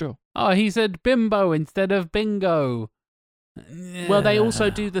guy. Sure. Oh, he said bimbo instead of bingo. Well, they also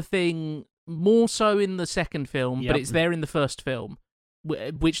do the thing more so in the second film, but Yep. it's there in the first film.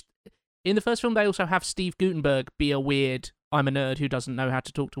 Which, in the first film, they also have Steve Gutenberg be a weird I'm a nerd who doesn't know how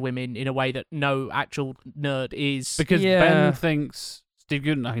to talk to women in a way that no actual nerd is. Because Yeah. Ben thinks Steve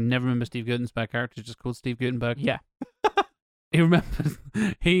Gutenberg. I can never remember Steve Gutenberg's character, just called Steve Gutenberg. Yeah. He remembers.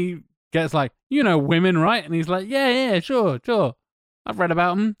 He gets like, women, right? And he's like, yeah, sure. I've read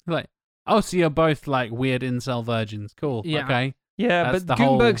about them. He's like, oh, so you're both like weird incel virgins. Cool. Yeah. Okay. Yeah, That's but the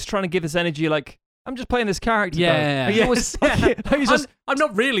whole- Gutenberg's trying to give this energy like, I'm just playing this character. though. Yeah. Like, it was, he's just, I'm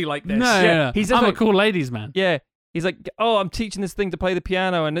not really like this. No. he's I'm a like- cool ladies man. yeah. He's like, oh, I'm teaching this thing to play the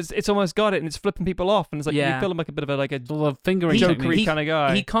piano, and it's almost got it, and it's flipping people off, and it's like, Yeah. you feel him like a bit of a, like a It's all the fingering He- technique. jokery kind of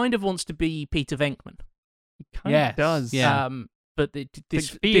guy. He kind of wants to be Peter Venkman. kind Yes, of does. yeah. But Like,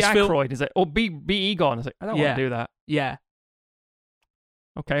 this be this film, Aykroyd, is like, or be Egon. It's like, I don't Yeah. want to do that. yeah,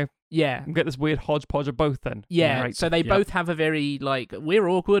 Okay, yeah, we'll get this weird hodgepodge of both then. yeah. Great. So they Yep. both have a very like we're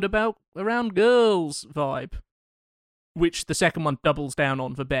awkward around girls vibe, which the second one doubles down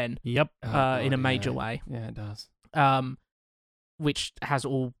on for Ben, Yep. in a Oh, major yeah. way. Yeah, it does. Which has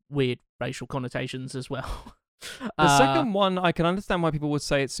all weird racial connotations as well. The second one, I can understand why people would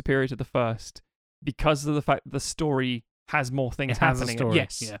say it's superior to the first because of the fact that the story has more things It has a happening. in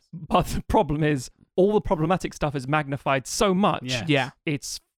it. story. Yes. But the problem is, all the problematic stuff is magnified so much, Yes. Yeah,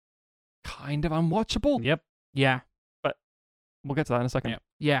 it's kind of unwatchable. Yep. yeah, We'll get to that in a second. Yep.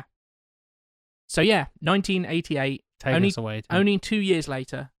 yeah. So yeah, 1988. Take Only- us away. Tim. Only 2 years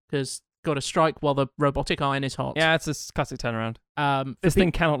later, because got to strike while the robotic iron is hot. Yeah, it's a classic turnaround. For This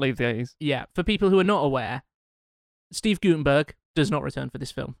thing cannot leave the 80s. Yeah, for people who are not aware, Steve Gutenberg does not return for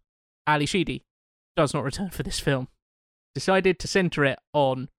this film. Ali Sheedy does not return for this film. Decided to centre it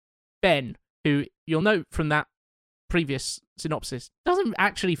on Ben, who you'll note from that previous synopsis doesn't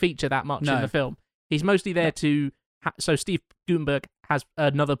actually feature that much in No. the film. He's mostly there to so Steve Gutenberg has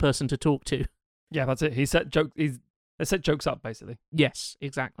another person to talk to. Yeah, that's it. They set jokes up, basically. Yes,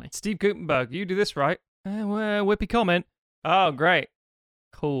 exactly. Steve Gutenberg, you do this right. Well, whippy comment. Oh, great.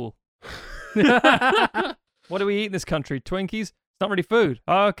 Cool. What do we eat in this country? Twinkies? It's not really food.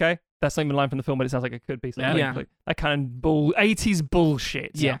 Oh, okay. That's not even a line from the film, but it sounds like it could be. So Yeah. like, that kind of 80s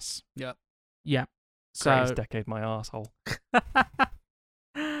bullshit. Yes. Yep. Yeah. Greatest So decade, my asshole.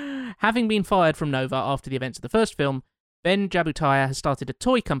 having been fired from Nova after the events of the first film, Ben Jabutaya has started a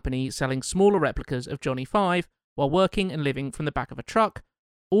toy company selling smaller replicas of Johnny Five while working and living from the back of a truck.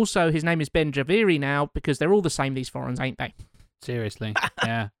 Also, his name is Ben Javiri now because they're all the same, these foreigners, ain't they? Seriously.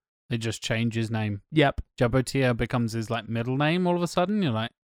 Yeah. They just change his name. Yep. Jabotia becomes his like middle name all of a sudden. You're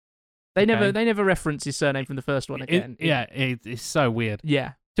like, They Okay. never reference his surname from the first one again. it's so weird.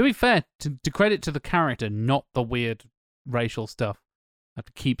 Yeah. To be fair, to credit to the character, not the weird racial stuff. I have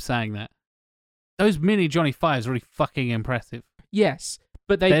to keep saying that. Those mini Johnny Fives are really fucking impressive. Yes.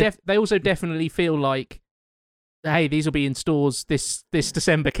 But they also definitely feel like, hey, these will be in stores this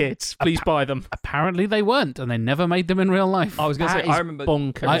December, kids. Please buy them. Apparently they weren't, and they never made them in real life. I was going to That say, I is remember.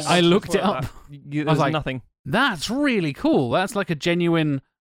 bonkers. I looked it up. There I was was like, nothing. That's really cool. That's like a genuine.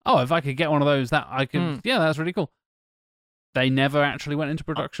 Oh, if I could get one of those, that I could. Yeah, that's really cool. They never actually went into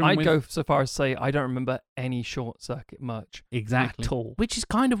production. I'd with... go so far as to say I don't remember any Short Circuit much exactly. at all. Which is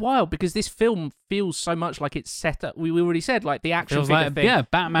kind of wild because this film feels so much like it's set up. We already said like the action Feels figure like thing.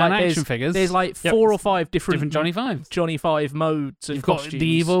 Batman Like, action figures. There's like Yep. 4 or 5 different Johnny Fives. Johnny Five modes of You've got costumes. the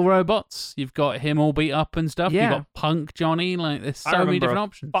evil robots. You've got him all beat up and stuff. Yeah. You've got Punk Johnny. Like there's I so many remember different a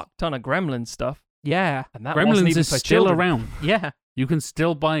options. Fuck ton of Gremlins stuff, Yeah, and that wasn't Gremlins even is for still children. around. yeah, You can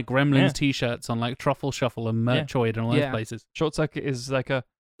still buy Gremlins Yeah. t-shirts on like Truffle Shuffle and Merchoid and all Yeah. those places. Short Circuit is like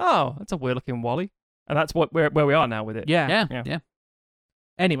that's a weird looking Wally, and that's where we are now with it. yeah. Yeah.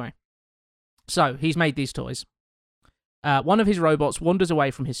 Anyway, so he's made these toys. One of his robots wanders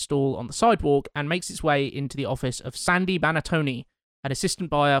away from his stall on the sidewalk and makes its way into the office of Sandy Banatoni, an assistant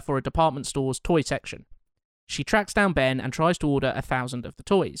buyer for a department store's toy section. She tracks down Ben and tries to order 1,000 of the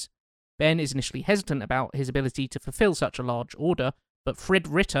toys. Ben is initially hesitant about his ability to fulfill such a large order, but Fred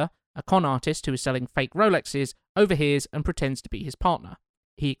Ritter, a con artist who is selling fake Rolexes, overhears and pretends to be his partner.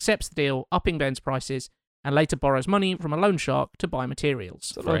 He accepts the deal, upping Ben's prices, and later borrows money from a loan shark to buy materials.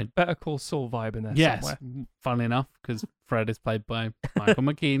 Sort of a Better Call Saul vibe in there Yes. somewhere. Funnily enough, because Fred is played by Michael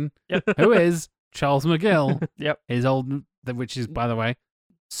McKean, Yep. who is Charles McGill, Yep. his old, which is, by the way,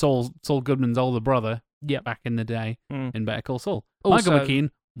 Saul Goodman's older brother Yep. back in the day Mm. in Better Call Saul. Also- Michael McKean,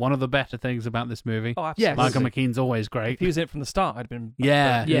 one of the better things about this movie. Oh, Yes. absolutely. Michael McKean's always If great. he was in it from the start, I'd been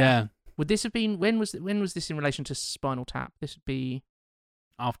Yeah, Yeah. yeah. Would this have been when was this in relation to Spinal Tap? This would be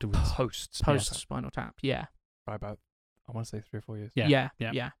Afterwards. post post Spinal Tap. Yeah. by about I want to say 3 or 4 years. Yeah, Yeah.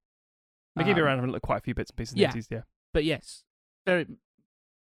 yeah. Yeah. They gave you Um, around quite a few bits and pieces in yeah. the 80s, yeah. But yes, very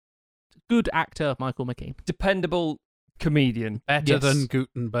good actor, Michael McKean. Dependable comedian. Better Yes. than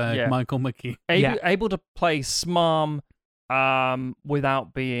Gutenberg, Yeah. Michael McKean. Able, Yeah. able to play smarm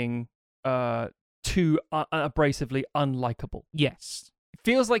without being too abrasively unlikable. Yes. It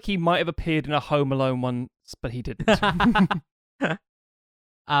feels like he might have appeared in a Home Alone once, but he didn't.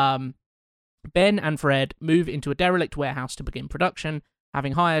 Ben and Fred move into a derelict warehouse to begin production,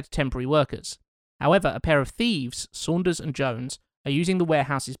 having hired temporary workers. However, a pair of thieves, Saunders and Jones, are using the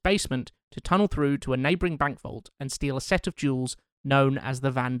warehouse's basement to tunnel through to a neighbouring bank vault and steal a set of jewels known as the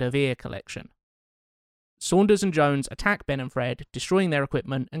Van der Veer collection. Saunders and Jones attack Ben and Fred, destroying their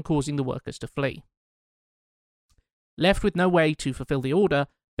equipment and causing the workers to flee. Left with no way to fulfill the order,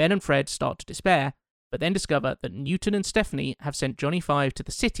 Ben and Fred start to despair, but then discover that Newton and Stephanie have sent Johnny Five to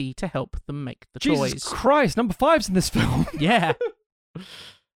the city to help them make the toys. Jesus Christ, number 5's in this film. Yeah.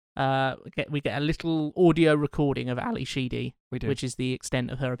 We get a little audio recording of Ali Sheedy, We do. which is the extent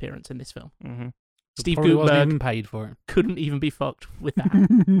of her appearance in this film. Mm-hmm. Steve Probably wasn't Gutenberg even paid for it. couldn't even be fucked with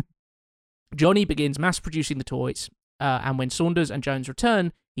that. Johnny begins mass producing the toys, and when Saunders and Jones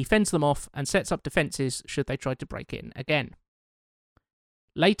return, he fends them off and sets up defences should they try to break in again.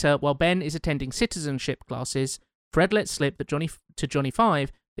 Later, while Ben is attending citizenship classes, Fred lets slip that Johnny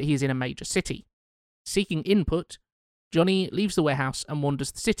Five that he is in a major city. Seeking input, Johnny leaves the warehouse and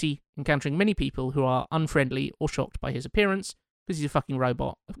wanders the city, encountering many people who are unfriendly or shocked by his appearance, because he's a fucking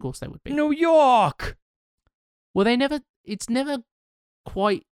robot. Of course they would be. New York! Well, it's never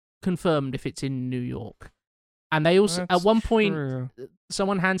quite confirmed if it's in New York. And they also, That's at one point, true.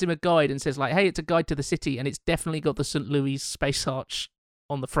 someone hands him a guide and says, like, hey, it's a guide to the city, and it's definitely got the St. Louis Space Arch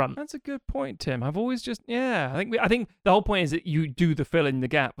on the front. That's a good point, Tim. I've always just I think the whole point is that you do the fill in the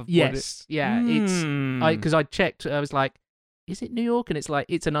gap of Yes, yeah, it's Hmm. because I checked. I was like, is it New York? And it's like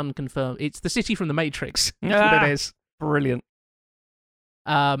it's an unconfirmed. It's the city from the Matrix. That's what it is. Brilliant.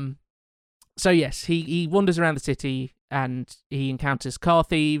 So yes, he wanders around the city and he encounters car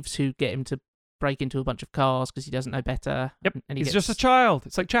thieves who get him to break into a bunch of cars because he doesn't know better. Yep. And He's gets, just a child.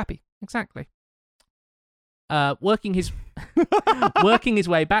 It's like Chappie. exactly. Working his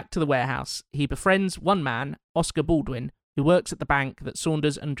way back to the warehouse, he befriends one man, Oscar Baldwin, who works at the bank that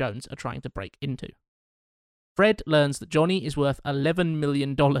Saunders and Jones are trying to break into. Fred learns that Johnny is worth $11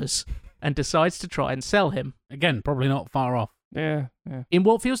 million and decides to try and sell him. Again, probably not far off. Yeah. In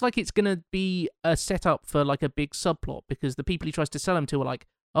what feels like it's going to be a setup for like a big subplot, because the people he tries to sell him to are like,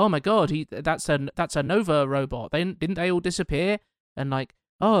 oh my god, that's a Nova robot. Didn't they all disappear? And like,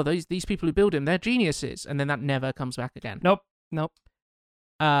 oh, these people who build him, they're geniuses. And then that never comes back again. Nope.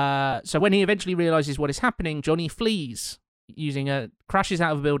 So when he eventually realizes what is happening, Johnny flees, crashes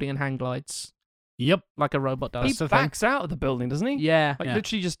out of a building and hang glides Yep. like a robot does. He backs out of the building, doesn't he? Yeah. Like Yeah.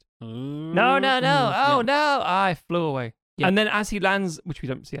 literally just No, no. Oh no! I flew away. Yeah. And then as he lands, which we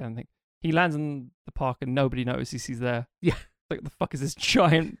don't see, I don't think, he lands in the park and nobody notices he's there. Yeah. Like, the fuck is this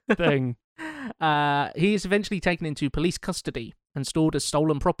giant thing? He is eventually taken into police custody and stored as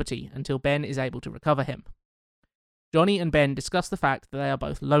stolen property until Ben is able to recover him. Johnny and Ben discuss the fact that they are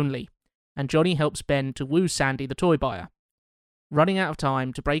both lonely, and Johnny helps Ben to woo Sandy the toy buyer. Running out of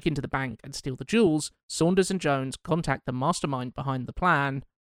time to break into the bank and steal the jewels, Saunders and Jones contact the mastermind behind the plan,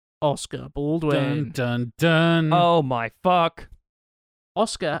 Oscar Baldwin. Dun, dun, dun. Oh my fuck.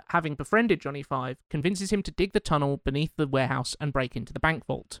 Oscar, having befriended Johnny Five, convinces him to dig the tunnel beneath the warehouse and break into the bank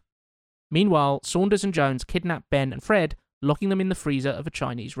vault. Meanwhile, Saunders and Jones kidnap Ben and Fred, locking them in the freezer of a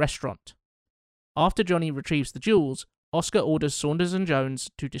Chinese restaurant. After Johnny retrieves the jewels, Oscar orders Saunders and Jones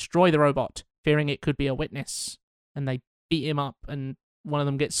to destroy the robot, fearing it could be a witness. And they beat him up, and one of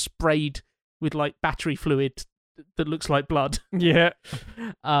them gets sprayed with like battery fluid that looks like blood. Yeah.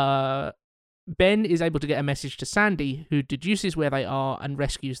 Ben is able to get a message to Sandy, who deduces where they are and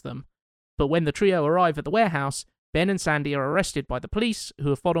rescues them. But when the trio arrive at the warehouse, Ben and Sandy are arrested by the police, who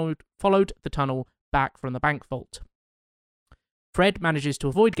have followed the tunnel back from the bank vault. Fred manages to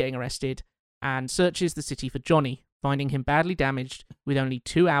avoid getting arrested and searches the city for Johnny, finding him badly damaged with only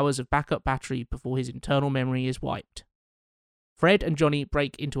 2 hours of backup battery before his internal memory is wiped. Fred and Johnny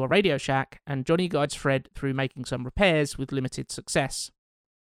break into a Radio Shack, and Johnny guides Fred through making some repairs with limited success.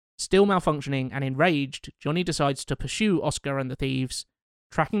 Still malfunctioning and enraged, Johnny decides to pursue Oscar and the thieves,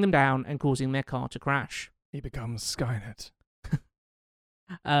 tracking them down and causing their car to crash. He becomes Skynet.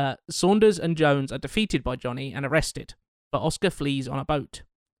 Saunders and Jones are defeated by Johnny and arrested, but Oscar flees on a boat.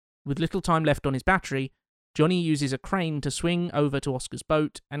 With little time left on his battery, Johnny uses a crane to swing over to Oscar's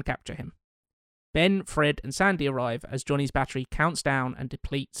boat and capture him. Ben, Fred, and Sandy arrive as Johnny's battery counts down and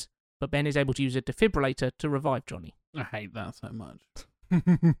depletes, but Ben is able to use a defibrillator to revive Johnny. I hate that so much.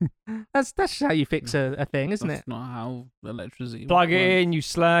 That's just how you fix a thing, isn't That's it? not how electricity Plug works. it in, you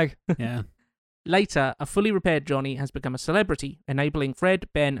slag. Yeah. Later, a fully repaired Johnny has become a celebrity, enabling Fred,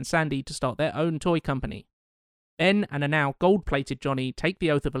 Ben, and Sandy to start their own toy company. N and are now gold-plated Johnny take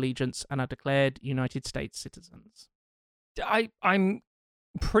the oath of allegiance and are declared United States citizens. I'm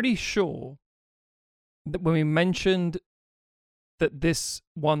pretty sure that when we mentioned that this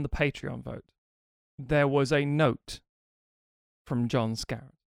won the Patreon vote, there was a note from John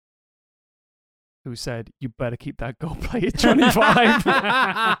Scarrett who said, "You better keep that gold-plated Johnny vibe."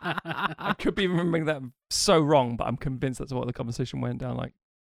 I could be remembering that so wrong, but I'm convinced that's what the conversation went down like.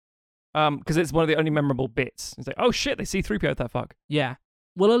 Because it's one of the only memorable bits. It's like, oh shit, they see 3PO that fuck. Yeah.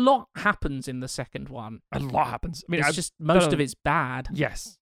 Well, a lot happens in the second one. A lot happens. I mean, It's just most of it's bad.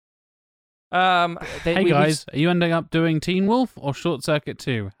 Yes. Hey guys, are you ending up doing Teen Wolf or Short Circuit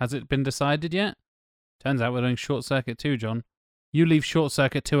 2? Has it been decided yet? Turns out we're doing Short Circuit 2, John. You leave Short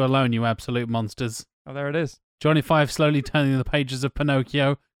Circuit 2 alone, you absolute monsters. Oh, there it is. Johnny 5 slowly turning the pages of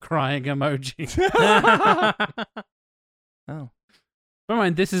Pinocchio, crying emoji. Oh. Bear in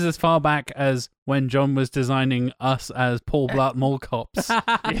mind, this is as far back as when John was designing us as Paul Blart Mall Cops.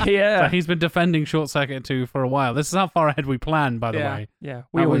 Yeah. So he's been defending Short Circuit 2 for a while. This is how far ahead we planned, by the Yeah. way. Yeah.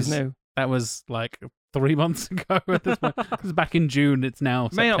 We That always was- knew. That was like 3 months ago at this point. It was back in June. It's now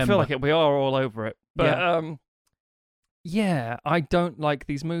May September. not feel like it. We are all over it. But yeah, I don't like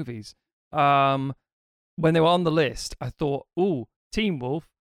these movies. When they were on the list, I thought, ooh, Teen Wolf.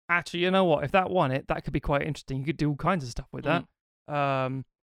 Actually, you know what? If that won it, that could be quite interesting. You could do all kinds of stuff with that.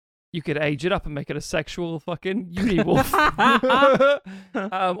 You could age it up and make it a sexual fucking uni-wolf.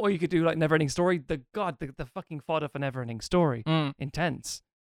 Or you could do like Neverending Story. The fucking fodder for Neverending Story. Mm. Intense.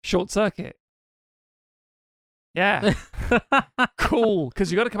 Short Circuit. Yeah. Cool.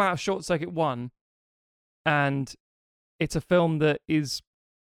 Because you got to come out of Short Circuit 1, and it's a film that is,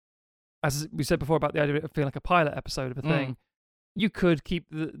 as we said before about the idea of feeling like a pilot episode of a thing. You could keep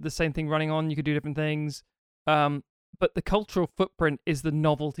the same thing running on. You could do different things. But the cultural footprint is the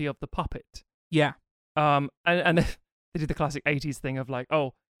novelty of the puppet. Yeah. And they did the classic 80s thing of like,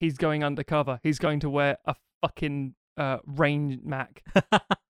 oh, he's going undercover. He's going to wear a fucking rain mac.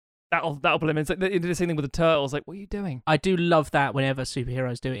 That'll put him in. It's like they did the same thing with the turtles. Like, what are you doing? I do love that whenever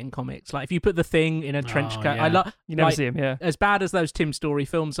superheroes do it in comics. Like, if you put the Thing in a trench coat, yeah. I love. You never like, see him, yeah. As bad as those Tim Story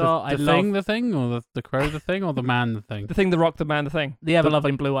films are, I The love Thing, the Thing, or the Crow, the Thing, or the Man, the Thing? The Thing, the Rock, the Man, the Thing. the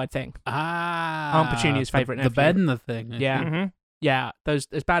ever-loving blue-eyed Thing. Aunt Petunia's favourite The nephew. bed and the Thing. Yeah. Mm-hmm. Yeah, those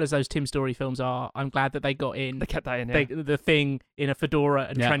as bad as those Tim Story films are, I'm glad that they got in They kept that in, yeah. the Thing in a fedora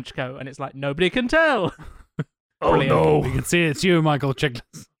and Yeah. trench coat, and it's like nobody can tell. Oh, Brilliant. no. We can see it's you, Michael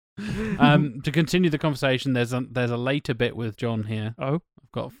Chiklis. To continue the conversation, there's a later bit with John here. Oh.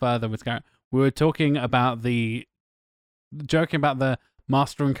 I've got further with Garrett. We were talking about joking about the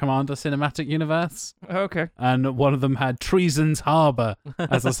Master and Commander cinematic universe, Okay. and one of them had Treason's Harbour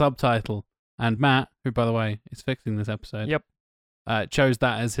as a subtitle. And Matt, who by the way is fixing this episode, Yep. chose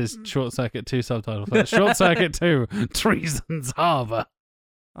that as his Short Circuit 2 subtitle. So it's Short Circuit 2, Treason's Harbour.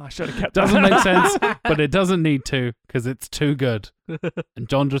 I should have kept Doesn't that. make sense, but it doesn't need to because it's too good. And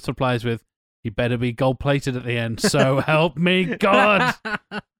John just replies with, "He better be gold-plated at the end, so help me God."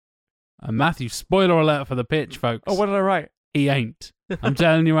 And Matthew, spoiler alert for the pitch, folks. Oh, what did I write? He ain't. I'm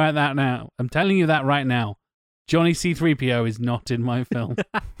telling you right that now. I'm telling you that right now. Johnny C-3PO is not in my film.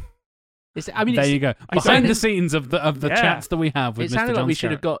 There you go. Behind the scenes of the Yeah. chats that we have with It Mr. sounded John like we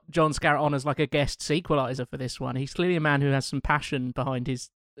should have Scarrett. got John Scarrett on as like a guest sequelizer for this one. He's clearly a man who has some passion behind his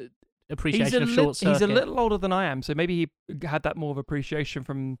appreciation of Short Circuit. He's a little older than I am, so maybe he had that more of appreciation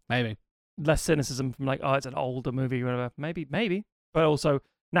from Maybe. less cynicism from like, oh, it's an older movie, whatever. Maybe. But also,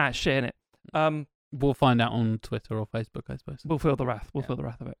 nah, it's shit, innit? We'll find out on Twitter or Facebook, I suppose. We'll feel the wrath. We'll Yeah. feel the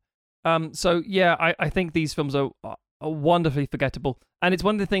wrath of it. So yeah, I think these films are wonderfully forgettable, and it's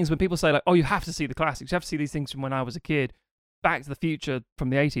one of the things when people say like, oh, you have to see the classics, you have to see these things from when I was a kid. Back to the Future from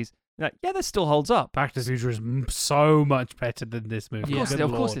the 80s. Like, yeah, that still holds up. Back to the Future is so much better than this movie. Of course, Good of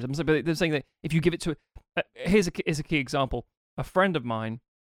course Lord. it is. But they're saying that if you give it to here's a key example. A friend of mine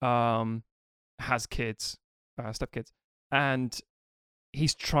has kids, stepkids, and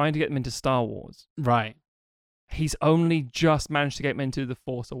he's trying to get them into Star Wars. Right. He's only just managed to get them into The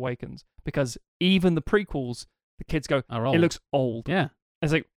Force Awakens because even the prequels, the kids go, Are old. it looks old. Yeah.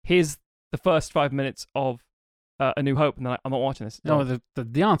 It's like, here's the first 5 minutes of A New Hope, and they're like, I'm not watching this. No,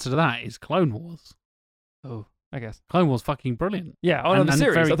 the answer to that is Clone Wars. Oh, I guess. Clone Wars fucking brilliant. Yeah, oh, no, And- the and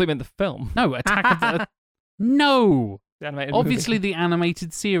series. very- I thought you meant the film. No, Attack of the... No! The animated Obviously movie. the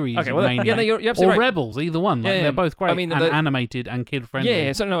animated series. Okay, well, mainly. yeah, no, you're or absolutely right. Rebels, either one. Like, Yeah, yeah. They're both great. I mean, and the- animated and kid-friendly.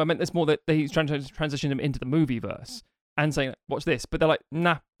 Yeah, so no, I meant it's more that he's trying to transition them into the movie verse and saying, watch this. But they're like,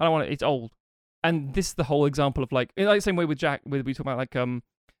 nah, I don't want it. It's old. And this is the whole example of like the same way with Jack, we talk about like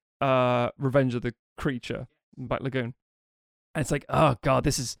Revenge of the Creature, Black Lagoon. And it's like, oh God,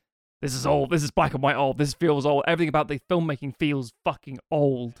 this is This is old. This is black and white old. This feels old. Everything about the filmmaking feels fucking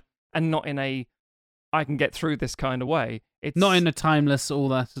old, and not in a I can get through this kind of way. It's Not in a timeless,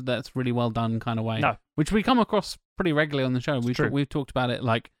 that's really well done kind of way. No. Which we come across pretty regularly on the show. We've talked about it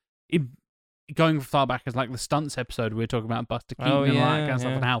like going far back as like the stunts episode. We were talking about Buster Keaton and all that kind of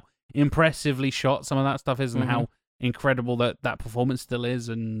stuff, and how impressively shot some of that stuff is, and how incredible that performance still is.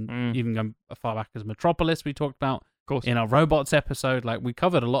 And even going as far back as Metropolis, we talked about. Of course. In our robots episode, like we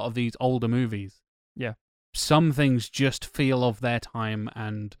covered a lot of these older movies. Yeah. Some things just feel of their time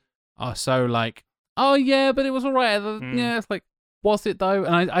and are so like, oh yeah, but it was alright. Yeah, it's like, was it though?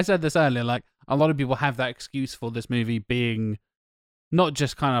 And I said this earlier, like a lot of people have that excuse for this movie being not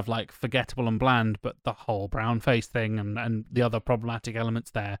just kind of like forgettable and bland, but the whole brown face thing and the other problematic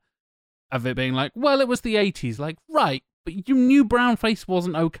elements there of it being like, well, it was the 80s. Like, right, but you knew brown face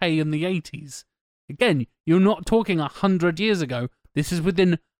wasn't okay in the 80s. Again, you're not talking 100 years ago. This is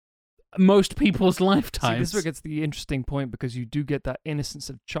within most people's lifetimes. See, this is where it gets the interesting point, because you do get that innocence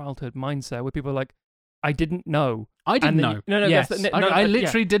of childhood mindset where people are like, I didn't know. I didn't know. No, yes. that's the, I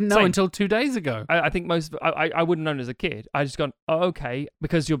literally didn't know Same. until 2 days ago. I think most I wouldn't have known as a kid. I just gone, oh, okay,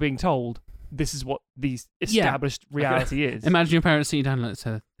 because you're being told this is what the established reality is. Imagine your parents sitting down and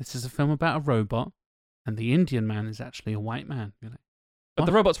say, this is a film about a robot, and the Indian man is actually a white man. You're like, but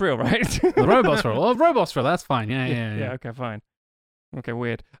the robot's real, right? the robot's real. Oh, the robot's real. That's fine. Yeah. Okay, fine. Okay,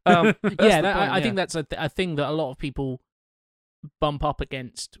 weird. I think that's a thing that a lot of people bump up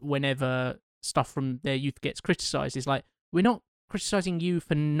against whenever stuff from their youth gets criticised. Is like, we're not criticising you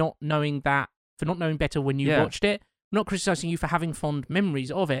for not knowing better when you watched it. We're not criticising you for having fond memories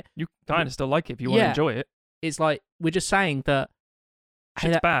of it. You kind of still like it if you want to enjoy it. It's like, we're just saying that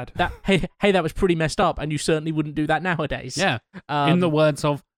Shit's bad. That was pretty messed up, and you certainly wouldn't do that nowadays. Yeah. In the words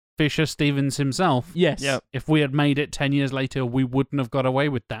of Fisher Stevens himself. Yes. Yep. If we had made it 10 years later, we wouldn't have got away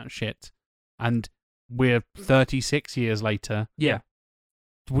with that shit. And we're 36 years later. Yeah.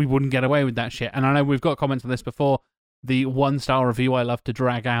 We wouldn't get away with that shit. And I know we've got comments on this before. The 1-star review I love to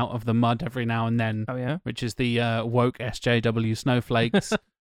drag out of the mud every now and then. Oh, yeah? Which is the woke SJW snowflakes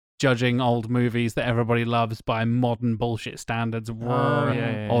judging old movies that everybody loves by modern bullshit standards.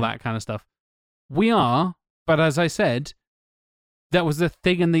 All that kind of stuff. We are, but as I said, that was the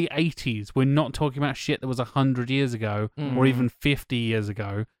thing in the 80s. We're not talking about shit that was 100 years ago or even 50 years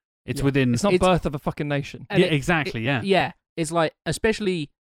ago. It's within... It's not birth of a fucking nation. Yeah, exactly, yeah. Yeah. It's like,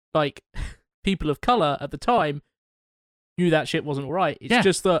 especially like people of colour at the time knew that shit wasn't right. It's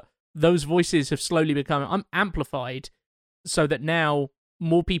just that those voices have slowly become amplified so that now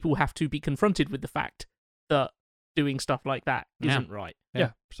more people have to be confronted with the fact that doing stuff like that isn't right.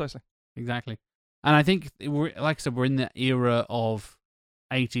 Yeah, precisely. Exactly. And I think, like I said, we're in the era of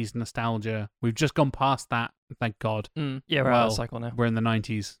 80s nostalgia. We've just gone past that, thank God. Yeah, we're out of the cycle now. We're in the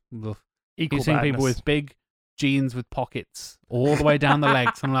 90s. Equal You've seen people with big jeans with pockets all the way down the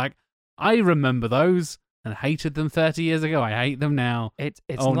legs. I'm like, I remember those and hated them 30 years ago. I hate them now. It's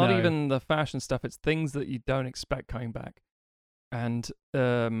not even the fashion stuff. It's things that you don't expect coming back. And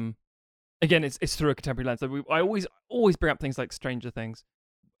again, it's through a contemporary lens. I always bring up things like Stranger Things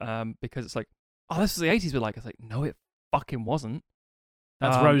because it's like, oh, this was the 80s. We're like, it's like, no, it fucking wasn't.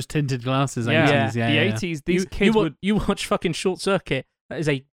 That's rose-tinted glasses. Yeah, 80s. The 80s. These kids you watch fucking Short Circuit. That is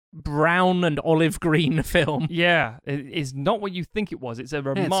a brown and olive green film. Yeah, it is not what you think it was. It's a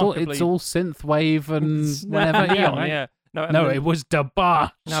remarkably... It's all synthwave and whatever. Yeah. No, it was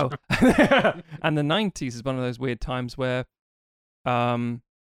debauch. No. And the 90s is one of those weird times where I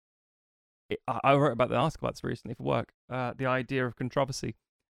wrote about the article about this recently for work, the idea of controversy.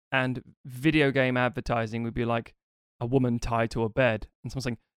 And video game advertising would be like a woman tied to a bed. And someone's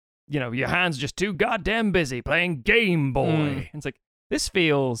saying, your hands are just too goddamn busy playing Game Boy. And it's like, this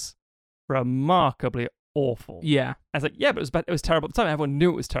feels remarkably awful. Yeah. I was like, yeah, but it was terrible at the time. Everyone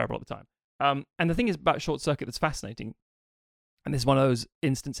knew it was terrible at the time. And the thing is about Short Circuit that's fascinating, and this is one of those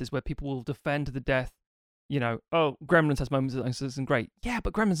instances where people will defend to the death, oh, Gremlins has moments that isn't great. Yeah,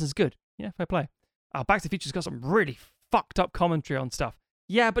 but Gremlins is good. Yeah, fair play. Back to the Future's got some really fucked up commentary on stuff.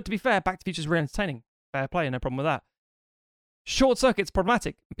 Yeah, but to be fair, Back to the Future's really entertaining. Fair play, no problem with that. Short Circuit's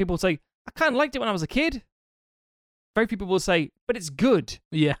problematic. People will say, I kind of liked it when I was a kid. Very few people will say, but it's good.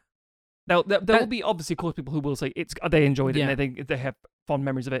 Yeah. Now, there will be obviously, of course, people who will say they enjoyed it and they have fond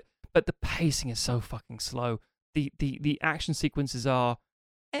memories of it. But the pacing is so fucking slow. The action sequences are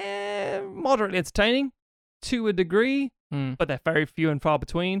moderately entertaining to a degree, but they're very few and far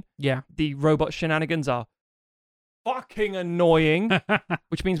between. Yeah. The robot shenanigans are fucking annoying,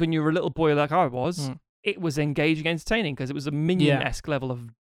 which means when you were a little boy like I was, it was engaging, entertaining because it was a Minion-esque level of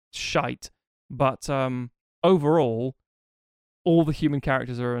shite. But overall, all the human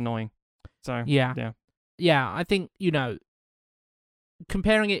characters are annoying. So Yeah. I think,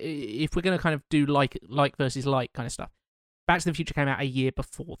 comparing it, if we're going to kind of do like versus like kind of stuff, Back to the Future came out a year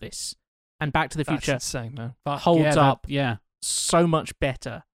before this, and Back to the Future That's insane, man. holds up Yeah. so much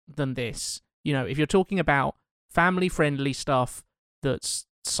better than this. If you're talking about family-friendly stuff that's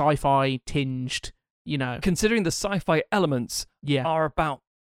sci-fi tinged, Considering the sci-fi elements yeah, are about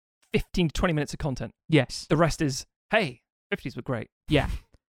 15 to 20 minutes of content. yes, The rest is, hey, 50s were great. yeah,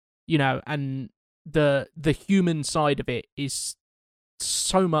 and the human side of it is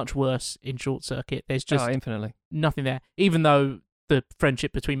so much worse in Short Circuit. There's just Infinitely. nothing there, even though the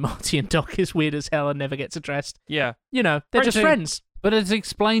friendship between Marty and Doc is weird as hell and never gets addressed. Yeah. They're just Friendship. friends. But it's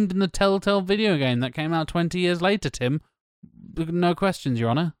explained in the Telltale video game that came out 20 years later, Tim. No questions, Your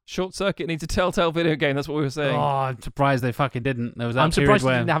Honor. Short Circuit needs a Telltale video game. That's what we were saying. Oh, I'm surprised they fucking didn't. There was that I'm surprised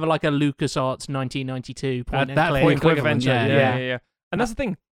period they didn't have like a LucasArts 1992 point and that click. point- Click equivalent, adventure. yeah. Yeah. And that's the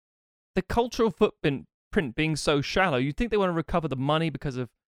thing. The cultural footprint being so shallow, you'd think they want to recover the money because of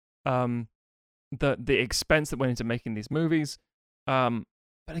the expense that went into making these movies. But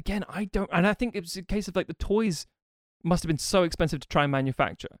again, I don't, and I think it was a case of like the toys must have been so expensive to try and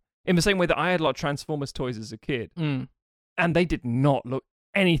manufacture. In the same way that I had a lot of Transformers toys as a kid, Mm. and they did not look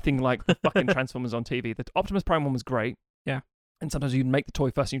anything like the fucking Transformers on TV. The Optimus Prime one was great. Yeah. And sometimes you'd make the toy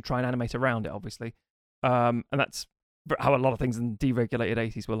first and you'd try and animate around it, obviously. And that's how a lot of things in the deregulated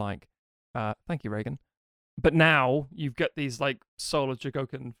 80s were like. Thank you, Reagan. But now you've got these like Solar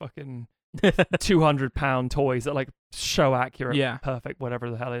Jogokin fucking 200-pound toys that like show accurate, Yeah. perfect, whatever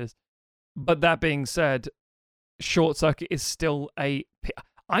the hell it is. But that being said, Short Circuit is still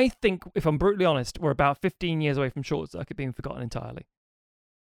I think, if I'm brutally honest, we're about 15 years away from Short Circuit being forgotten entirely.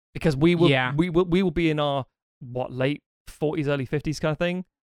 Because we will be in our late 40s, early 50s kind of thing,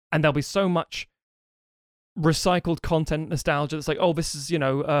 and there'll be so much recycled content nostalgia that's like, oh, this is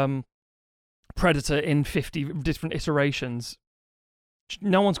Predator in 50 different iterations.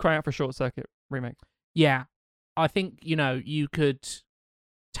 No one's crying out for Short Circuit remake. Yeah. I think, you could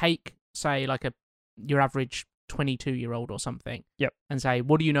take, say, like your average 22-year-old or something. Yep. And say,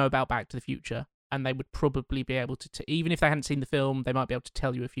 what do you know about Back to the Future? And they would probably be able to, even if they hadn't seen the film, they might be able to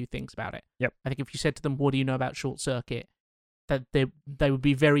tell you a few things about it. Yep. I think if you said to them, what do you know about Short Circuit? That they would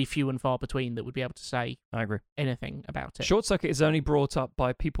be very few and far between that would be able to say I agree. anything about it. Short Circuit is only brought up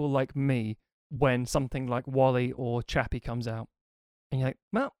by people like me when something like WALL-E or Chappie comes out. And you're like,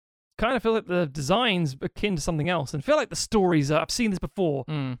 well, kind of feel like the design's akin to something else, and feel like the stories I've seen this before.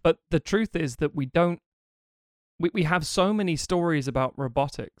 Mm. But the truth is that we have so many stories about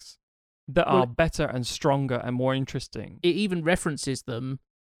robotics that are better and stronger and more interesting. It even references them,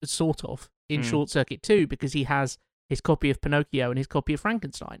 sort of, in Short Circuit 2, because he has his copy of Pinocchio and his copy of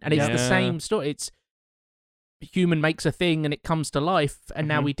Frankenstein. And it's the same story. It's human makes a thing and it comes to life, and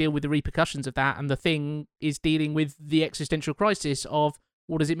now we deal with the repercussions of that, and the thing is dealing with the existential crisis of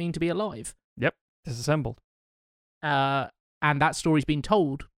what does it mean to be alive? Yep, disassembled. And that story's been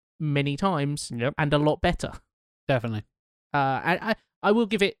told many times, Yep. and a lot better. Definitely. I will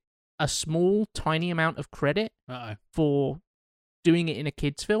give it a small, tiny amount of credit for doing it in a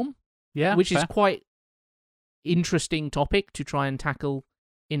kids' film, Yeah. which is fair. quite interesting topic to try and tackle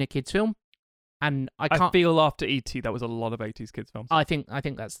in a kids' film. And I feel after E.T. that was a lot of 80s kids films. I think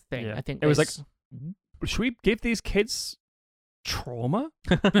that's the thing. Yeah. I think It was there's- Should we give these kids trauma?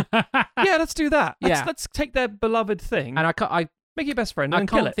 Yeah, let's do that. Yeah. Let's take their beloved thing and I make it your best friend and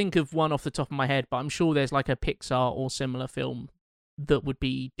kill can't it. think of one off the top of my head, but I'm sure there's like a Pixar or similar film that would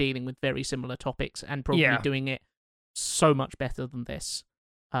be dealing with very similar topics and probably doing it so much better than this.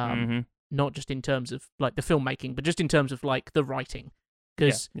 Not just in terms of like the filmmaking, but just in terms of like the writing.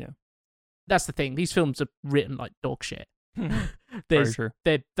 Because that's the thing; these films are written like dog shit. Very true.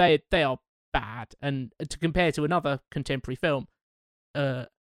 They are bad, and to compare to another contemporary film,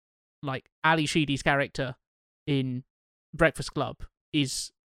 like Ali Sheedy's character in Breakfast Club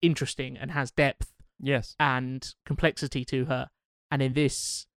is interesting and has depth Yes. and complexity to her, and in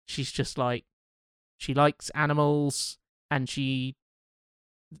this, she's just like she likes animals and she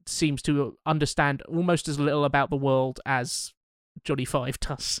seems to understand almost as little about the world as Johnny Five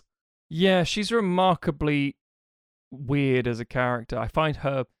does. Yeah, she's remarkably weird as a character. I find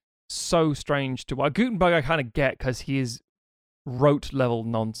her so strange to watch. Gutenberg I kind of get because he is rote level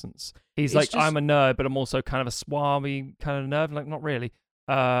nonsense. He's It's like, just- I'm a nerd, but I'm also kind of a swabby kind of nerd. Like, not really.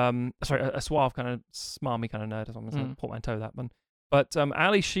 Sorry, a suave kind of smarmy kind of nerd. I'm going to portmanteau that one. But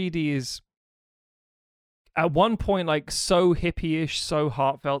Ali Sheedy is at one point like so hippie-ish, so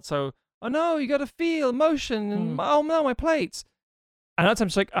heartfelt, so, oh no, you got to feel emotion, and oh no, my plates. And at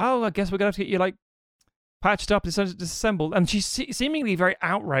times she's like, oh, I guess we're going to have to get you like patched up, disassembled, and she's seemingly very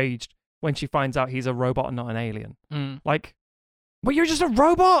outraged when she finds out he's a robot and not an alien. Like, but you're just a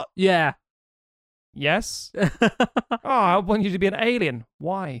robot. Yeah. Yes. I want you to be an alien.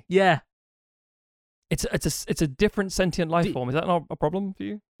 Why? Yeah. It's a different sentient life form. Is that not a problem for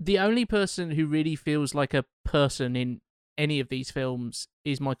you? The only person who really feels like a person in any of these films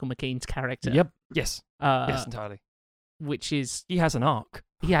is Michael McKean's character. Yep. Yes. Yes, entirely. Which is he has an arc.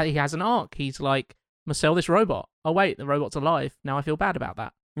 He has an arc. He's like, I'm gonna sell this robot. Oh wait, the robot's alive. Now I feel bad about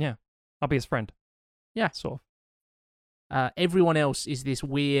that. Yeah. I'll be his friend. Yeah. Sort of. Everyone else is this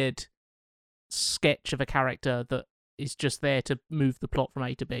weird sketch of a character that is just there to move the plot from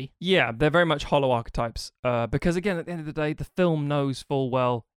A to B. Yeah, they're very much hollow archetypes. Because again, at the end of the day, the film knows full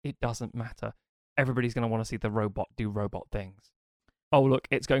well it doesn't matter. Everybody's going to want to see the robot do robot things. Oh, look,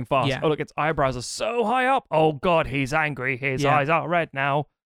 it's going fast. Yeah. Oh, look, its eyebrows are so high up. Oh, God, he's angry. His eyes are red now.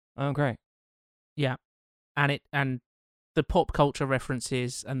 Oh, great. Yeah. And the pop culture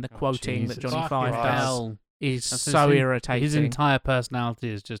references and the quoting that Johnny Five does is so irritating. His entire personality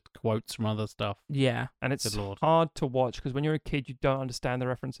is just quotes from other stuff. Yeah. And it's hard to watch because when you're a kid, you don't understand the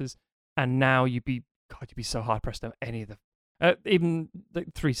references. And now you'd be so hard-pressed to know any of the... even the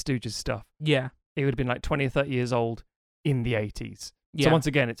Three Stooges stuff. Yeah. It would have been like 20 or 30 years old in the 80s. Yeah. So once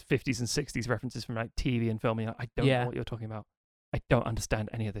again, it's 50s and 60s references from like TV and film. I don't know what you're talking about. I don't understand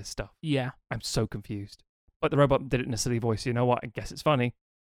any of this stuff. Yeah. I'm so confused. But the robot did it in a silly voice. You know what? I guess it's funny.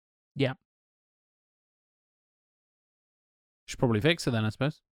 Yeah. Should probably fix it then, I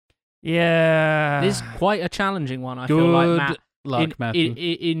suppose. Yeah. This is quite a challenging one, I feel like, Matt. Luck,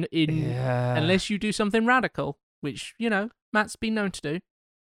 Matthew. Unless you do something radical, which, Matt's been known to do.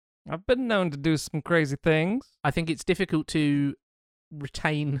 I've been known to do some crazy things. I think it's difficult to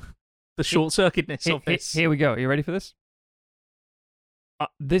retain the short-circuitedness of this. Here we go. Are you ready for this?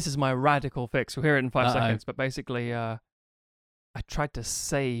 This is my radical fix. We'll hear it in 5 seconds. But basically, I tried to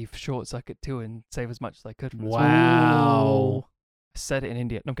save Short Circuit 2 and save as much as I could. From Wow. I said it in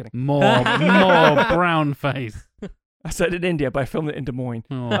India. No, I'm kidding. More brown face. I said it in India, but I filmed it in Des Moines.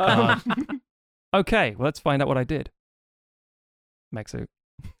 Oh, God. Okay, well, let's find out what I did. Mexu.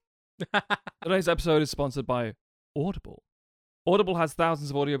 Today's episode is sponsored by Audible. Audible has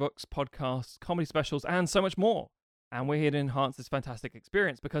thousands of audiobooks, podcasts, comedy specials, and so much more. And we're here to enhance this fantastic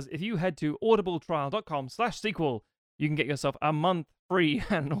experience because if you head to audibletrial.com/sequel, you can get yourself a month free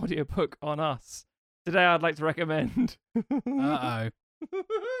and an audiobook on us. Today, I'd like to recommend... Uh-oh.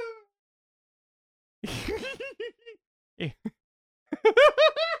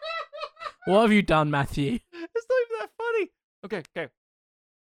 What have you done, Matthew? It's not even that funny. Okay.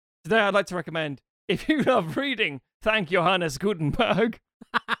 Today, I'd like to recommend, if you love reading, Thank Johannes Gutenberg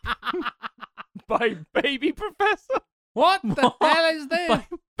by Baby Professor. What the hell is this?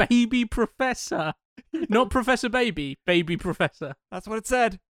 Baby Professor. Not Professor Baby, Baby Professor. That's what it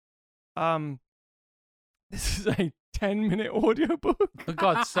said. This is a 10-minute audiobook. For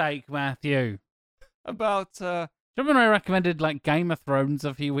God's sake, Matthew. About, Do you remember when I recommended, like, Game of Thrones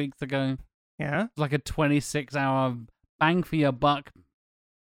a few weeks ago? Yeah? Like a 26-hour bang for your buck.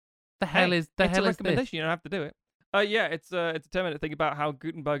 The hell is it's a recommendation. this? You don't have to do it. Yeah, it's a 10-minute thing about how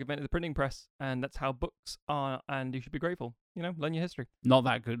Gutenberg invented the printing press, and that's how books are, and you should be grateful. Learn your history. Not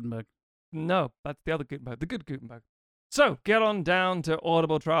that Gutenberg. No, that's the other Gutenberg, the good Gutenberg. So, get on down to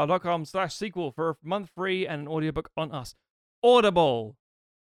audibletrial.com/sequel for a month free and an audiobook on us. Audible.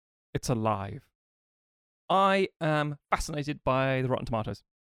 It's alive. I am fascinated by the Rotten Tomatoes.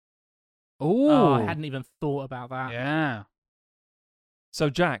 Oh, I hadn't even thought about that. Yeah. So,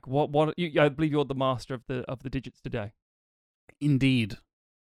 Jack, what I believe you're the master of the digits today. Indeed.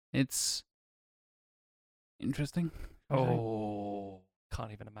 It's interesting. Oh,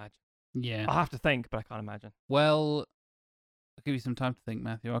 can't even imagine. Yeah. I'll have to think, but I can't imagine. Well, I'll give you some time to think,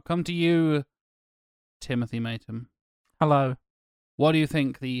 Matthew. I'll come to you, Timothy Matum. Hello. What do you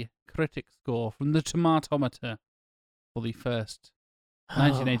think the critic score from the Tomatometer for the first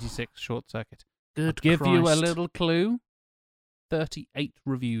 1986 Short Circuit? Good I'll give you a Christ. little clue. 38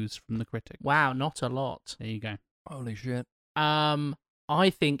 reviews from the critic. Wow, not a lot. There you go. Holy shit. I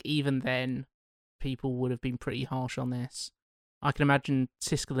think even then, people would have been pretty harsh on this. I can imagine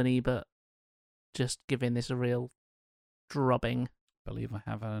Siskel and Ebert just giving this a real drubbing. I believe I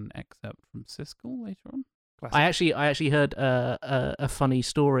have an excerpt from Siskel later on. Classic. I actually heard a funny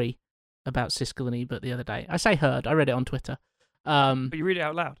story about Siskel and Ebert the other day. I say heard. I read it on Twitter. But you read it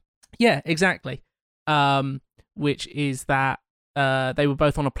out loud. Yeah, exactly. Which is that they were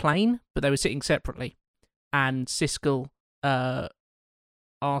both on a plane, but they were sitting separately, and Siskel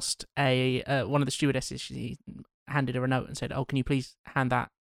asked one of the stewardesses. She handed her a note and said, "Oh, can you please hand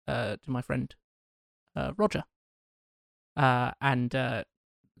that to my friend Roger. And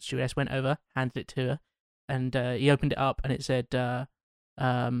stewardess went over, handed it to her, and he opened it up, and it said,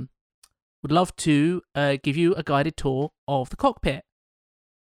 would love to give you a guided tour of the cockpit.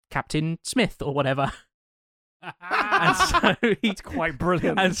 Captain Smith, or whatever. And so It's quite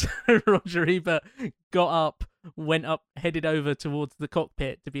brilliant. And so Roger Ebert got up, went up, headed over towards the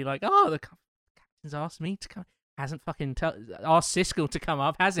cockpit to be like, oh, the captain's asked me to come. Hasn't fucking asked Siskel to come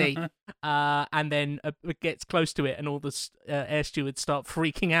up, has he? And then it gets close to it, and all the air stewards start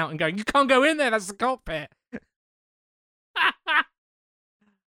freaking out and going, you can't go in there, that's the cockpit.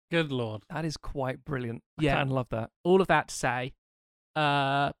 Good Lord. That is quite brilliant. Yeah. I love that. All of that to say,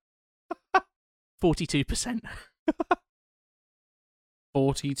 42%.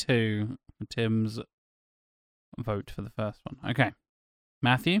 42 for Tim's vote for the first one. Okay.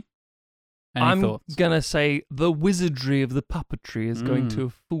 Matthew? Any I'm thoughts? going to say the wizardry of the puppetry is going to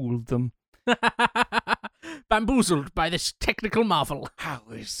have fooled them. Bamboozled by this technical marvel. How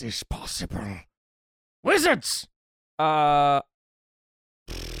is this possible? Wizards! But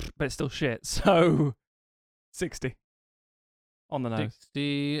it's still shit, so 60. On the nose.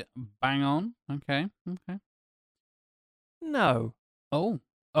 60, bang on. Okay. No. Oh.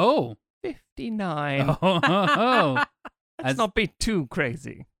 59. Oh. Let's not be too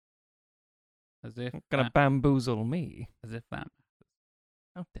crazy. As if Gonna that, bamboozle me. as if that.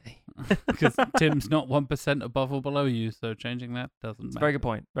 Okay. Because Tim's not 1% above or below you, so changing that doesn't matter. Very good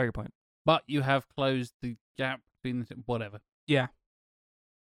point. Very good point. But you have closed the gap between the two. Whatever. Yeah.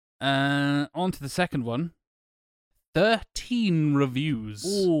 On to the second one. 13 reviews.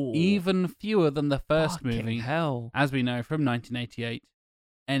 Ooh. Even fewer than the first Fucking movie. hell. As we know from 1988.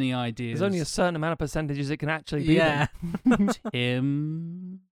 Any ideas? There's only a certain amount of percentages it can actually be. Yeah.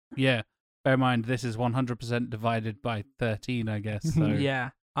 Tim. Yeah. Bear in mind, this is 100% divided by 13, I guess. So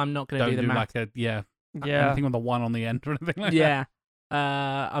Yeah. I'm not going to don't do the do math. like Yeah. anything with a 1 on the end or anything like that. Yeah.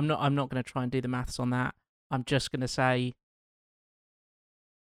 I'm not going to try and do the maths on that. I'm just going to say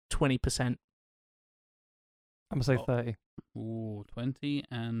 20%. I'm gonna say Oh. 30. Ooh, 20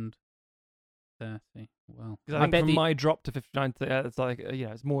 and 30. Well, Because I I think bet from the- my drop to 59, it's like,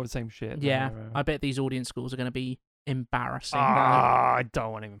 it's more of the same shit. Yeah. I bet these audience scores are going to be embarrassing. I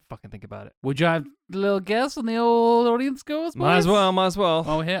don't want to even fucking think about it. would you have a little guess on the old audience scores? Might as boys? well, might as well.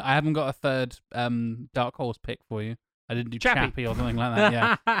 Oh, here I haven't got a third dark horse pick for you. I didn't do Chappie. Chappie or something like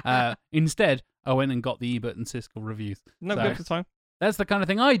that. Yeah. Instead, I went and got the Ebert and Siskel reviews. No, so- good, it's fine. That's the kind of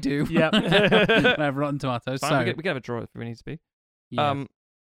thing I do. Yep. When I have Rotten Tomatoes. Fine, So, we can have a draw if we need to be. yes.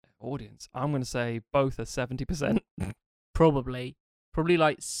 Audience, I'm going to say both are 70%. Probably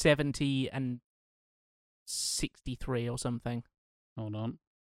like 70 and 63 or something. Hold on.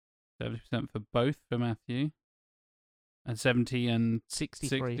 70% for both for Matthew, and 70 and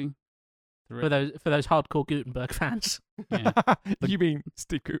 63 60. for those hardcore Gutenberg fans. Yeah. You mean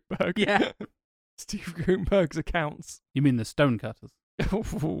Steve Gutenberg? Yeah. Steve Gutenberg's accounts. You mean the Stonecutters?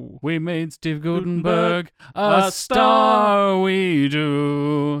 Ooh. We made Steve Gutenberg a star, we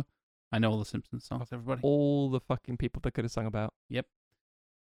do. I know all the Simpsons songs, everybody. All the fucking people that could have sung about.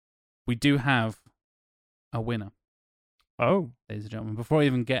 We do have a winner, Oh. ladies and gentlemen. Before I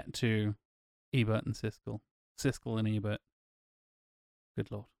even get to Ebert and Siskel and Ebert, good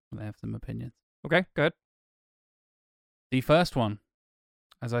Lord, they have some opinions. Okay, good. The first one,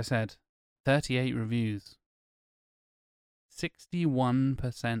 as I said, 38 reviews.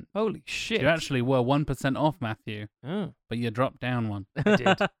 61%. Holy shit. You actually were 1% off, Matthew, Oh, but you dropped down one.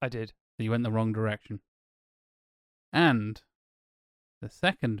 I did. So you went the wrong direction. And the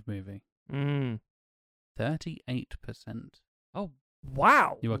second movie, 38%. Oh,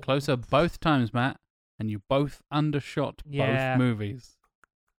 wow. You were closer both times, Matt, and you both undershot Yeah. both movies.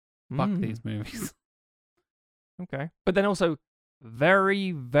 Fuck Mm. these movies. Okay. But then also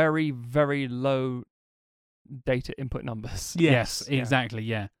very, very, very low data input numbers. Yes, Yeah. exactly,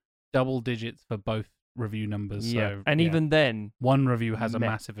 yeah. Double digits for both review numbers. Yeah. So, And yeah. even then, one review has a Meh.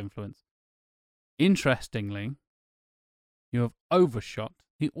 massive influence. Interestingly, you have overshot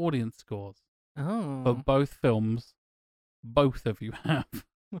the audience scores for Oh. both films. Both of you have.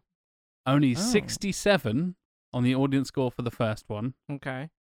 Only 67 on the audience score for the first one, Okay.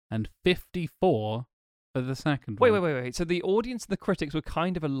 and 54 for the second wait. one. So the audience and the critics were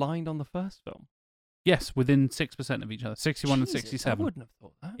kind of aligned on the first film. Yes, within 6% of each other. 61 Jesus, and 67. I wouldn't have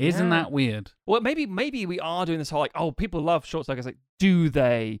thought that. Isn't Yeah. that weird? Well, maybe we are doing this whole like, oh, people love short circuits. Like, do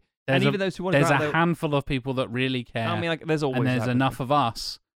they? There's And even those who want to There's go out a there- handful of people that really care. I mean, like, there's always and there's that, enough of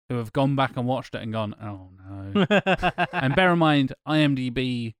us who have gone back and watched it and gone, oh no. And bear in mind,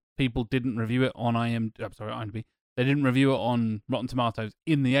 IMDb people didn't review it on IMDb. They didn't review it on Rotten Tomatoes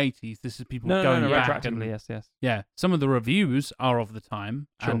in the 80s. This is people No, going no, back retroactively, and yes. yeah, some of the reviews are of the time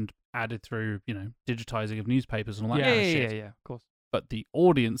Sure. and added through, digitizing of newspapers and all that Yeah, kind of yeah, shit. yeah, of course. But the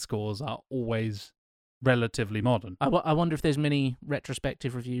audience scores are always relatively modern. I wonder if there's many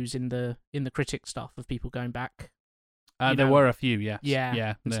retrospective reviews in the critic stuff of people going back. There were a few, yes. Yeah.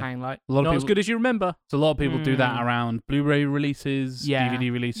 yeah. And saying like, A lot of not as people- good as you remember. So a lot of people do that Mm. around Blu-ray releases, Yeah. DVD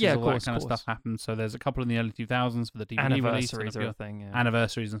releases, Yeah, all of course, that kind of of stuff happens. So there's a couple in the early 2000s for the DVD release. And a Anniversaries few are a thing, yeah.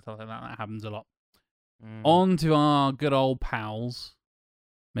 anniversaries and stuff like that. That happens a lot. Mm. On to our good old pals,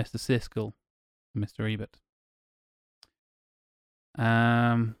 Mr. Siskel, and Mr. Ebert.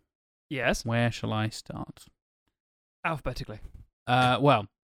 Yes, Where shall I start? alphabetically. Well,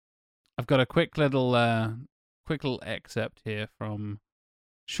 I've got a quick little excerpt here from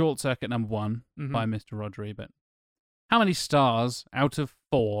Short Circuit number 1 Mhm. by Mr. Roger Ebert. How many stars out of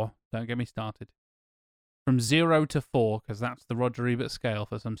 4? Don't get me started. From 0 to 4, because that's the Roger Ebert scale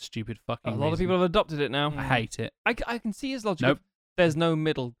for some stupid fucking A lot of reason. people have adopted it now. I hate it. I can see his logic. Nope. Of, there's no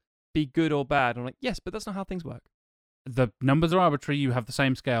middle. Be good or bad. I'm like, yes, but that's not how things work. The numbers are arbitrary. You have the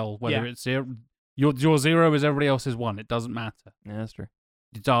same scale, whether Yeah. it's 0. Your 0 is everybody else's 1. It doesn't matter. Yeah, that's true.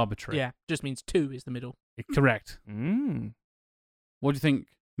 It's arbitrary. Yeah, just means 2 is the middle. Correct. Mm. What do you think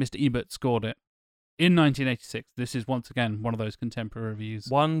Mr. Ebert scored it? In 1986. This is once again one of those contemporary reviews.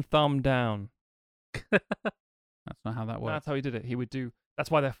 One thumb down. That's not how that works. That's how he did it. He would do.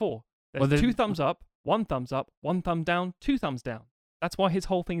 That's why they're 4. There's Well, there's- 2 thumbs up, 1 thumbs up, 1 thumb down, 2 thumbs down. That's why his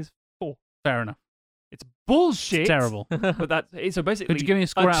whole thing is 4. Fair enough. It's bullshit. It's terrible. But so basically, Could you give me a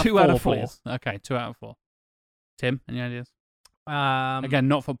score out 2 of 4, out of 4. please? Okay, 2 out of 4. Tim, any ideas? Again, Again,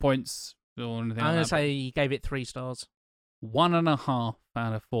 not for points or anything I'm like gonna that. say he gave it 3 stars. 1.5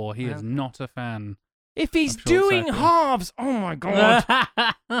 out of 4. He is Okay. not a fan. If he's Short doing Circuit. halves, oh my god!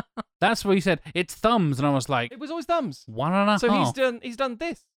 That's what he said. It's thumbs, and I was like, It was always thumbs. 1.5. So he's done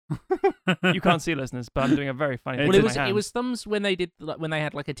this. You can't see listeners, but I'm doing a very funny. Well, thing Well, with my it hands. was thumbs when they did when they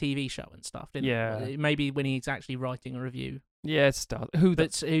had like a TV show and stuff. Didn't Yeah. it? Maybe when he's actually writing a review. Yeah, it's stars. Who the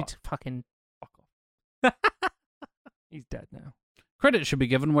But who'd fucking fuck off? He's dead now. Credit should be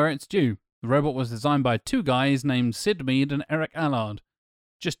given where it's due. The robot was designed by 2 guys named Sid Mead and Eric Allard.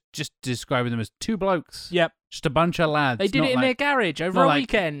 Just describing them as 2 blokes. Yep. Just a bunch of lads. They did not it in like, their garage over not a like-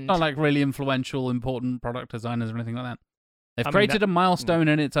 weekend. Not like really influential, important product designers or anything like that. They've I mean, created that- a milestone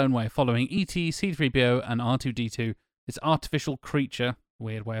in its own way, following E.T., C-3PO, and R2-D2. This artificial creature,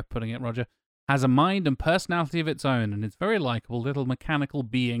 weird way of putting it, Roger, has a mind and personality of its own, and it's very likable little mechanical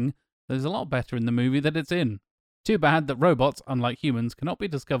being that is a lot better in the movie that it's in. Too bad that robots, unlike humans, cannot be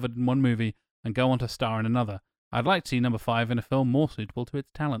discovered in one movie and go on to star in another. I'd like to see number 5 in a film more suitable to its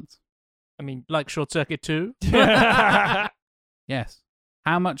talents. I mean, Like Short Circuit 2. Yes.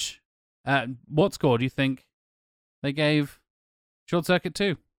 How much, what score do you think they gave Short Circuit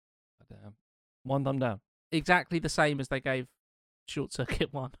 2? damn. 1 thumb down. Exactly the same as they gave Short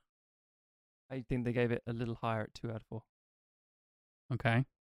Circuit 1. I think they gave it a little higher at 2 out of 4. Okay.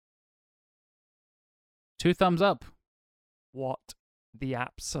 2 thumbs up. What the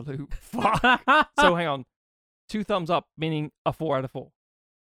absolute fuck? So hang on. 2 thumbs up meaning a 4 out of 4.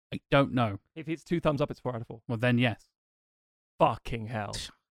 I don't know. If it's 2 thumbs up, it's 4 out of 4. Well, then yes. Fucking hell.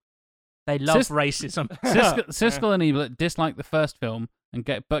 They love Sis- racism. Siskel and Ebert disliked the first film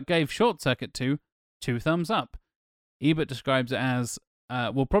but gave Short Circuit 2 thumbs up. Ebert describes it as,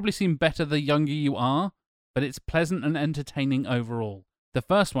 will probably seem better the younger you are, but it's pleasant and entertaining overall. The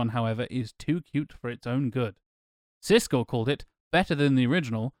first one, however, is too cute for its own good. Siskel called it better than the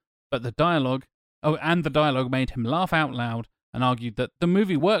original, but the dialogue made him laugh out loud and argued that the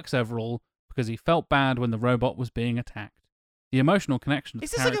movie works overall because he felt bad when the robot was being attacked. The emotional connection to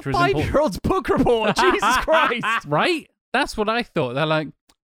Is the this like a character is important. 5-year-old's book report? Jesus Christ. Right? That's what I thought. They're like,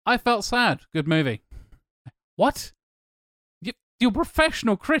 I felt sad. Good movie. What? You're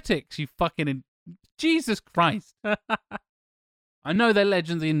professional critics, you fucking... Jesus Christ. I know they're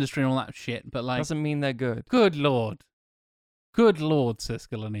legends of the industry and all that shit, but like, Doesn't mean they're good. good lord. Good lord,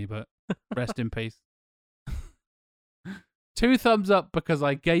 Siskel and Ebert. Rest in peace. 2 thumbs up because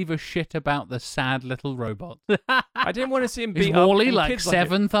I gave a shit about the sad little robot. I didn't want to see him Is beat up. Wall-E and like kids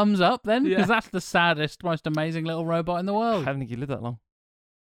 7 thumbs up then? Because Yeah. that's the saddest, most amazing little robot in the I world. don't think he lived that long.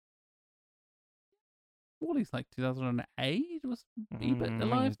 Wall-E's like 2008? Was Ebert He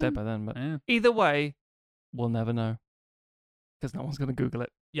alive was dead then? by then, but Yeah. either way, we'll never know. Because no one's going to Google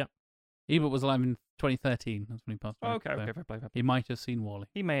it. Ebert was alive in 2013. That's when he passed away. Okay, so fair play. He might have seen Wall-E.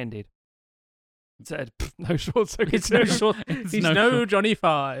 He may indeed. Said, no short circuit. It's no short. It's He's no no short- Johnny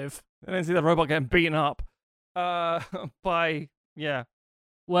 5. I didn't see the robot getting beaten up by, a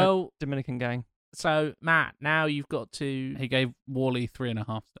Well, Dominican gang. So, Matt, now you've got to. He gave Wall-E 3.5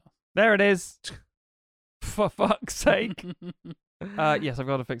 stars. There it is. For fuck's sake. Yes, I've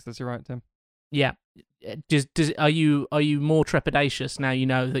got to fix this. You're right, Tim. Yeah. Are you more trepidatious now you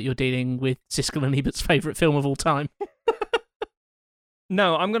know that you're dealing with Siskel and Ebert's favourite film of all time?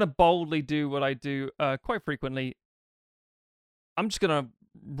 No, I'm going to boldly do what I do quite frequently. I'm just going to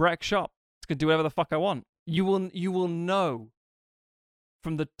wreck shop. Just going to do whatever the fuck I want. You will know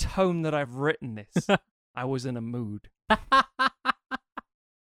from the tone that I've written this, I was in a mood.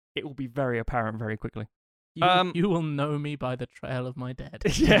 It will be very apparent very quickly. You will know me by the trail of my dead.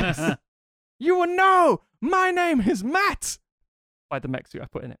 Yes. You will know my name is Matt by the mech suit I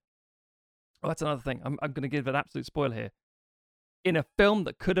put in it. Oh, that's another thing. I'm going to give an absolute spoiler here. In a film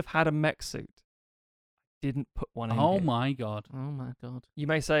that could have had a mech suit, I didn't put one in Oh here. my god. Oh my god. You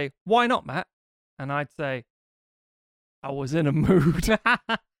may say, why not, Matt? And I'd say, I was in a mood.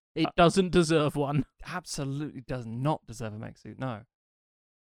 It doesn't deserve one. Absolutely does not deserve a mech suit, no.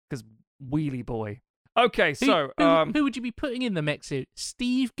 Because wheelie boy. Okay, so... Who would you be putting in the mech suit?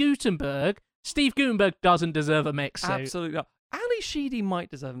 Steve Guttenberg? Steve Guttenberg doesn't deserve a mech suit. Absolutely not. Ali Sheedy might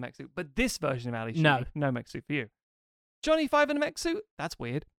deserve a mech suit, but this version of Ali Sheedy, no mech suit for you. Johnny Five in a mech suit? That's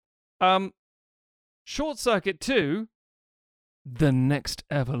weird. Short Circuit 2, The Next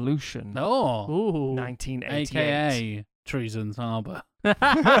Evolution. Oh. Ooh. 1988. AKA Treason's Harbour.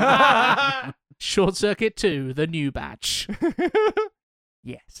 Short Circuit 2, The New Batch.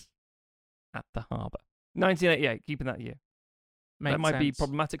 Yes. At the harbour. 1988, keeping that year. Makes that might be sense.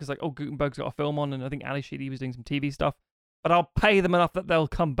 problematic because, like, Gutenberg's got a film on, and I think Ali Sheedy was doing some TV stuff. But I'll pay them enough that they'll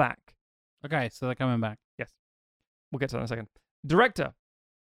come back. Okay, so they're coming back. Yes. We'll get to that in a second. Director,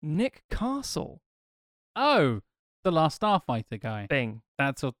 Nick Castle. Oh, the Last Starfighter guy. Bing.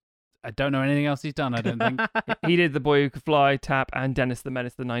 That's a... I don't know anything else he's done, I don't think. He did The Boy Who Could Fly, Tap, and Dennis the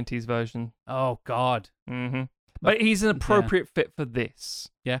Menace, the 90s version. Oh, God. Mm-hmm. But he's an appropriate fit for this.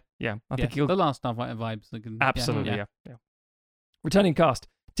 Yeah. Yeah. I Yeah, think he'll... the Last Starfighter vibes. Absolutely, Yeah. yeah. Returning cast,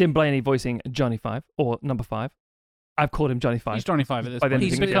 Tim Blaney voicing Johnny Five, or number 5. I've called him Johnny Five. He's Johnny Five at this By the point.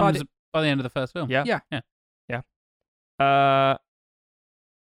 end He of the becomes by the end of the first film. Yeah. Yeah.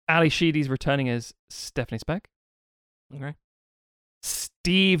 Ali Sheedy's returning as Stephanie Speck. Okay.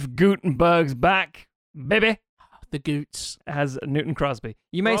 Steve Guttenberg's back, baby, The Goots. as Newton Crosby.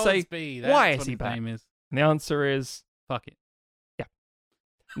 You may say, Crosby, why that's is what he his back? name is. and the answer is, Fuck it.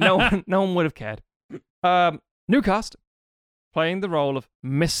 no one would have cared. New cast, playing the role of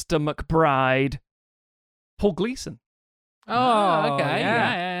Mr. McBride, Paul Gleason. Oh, okay.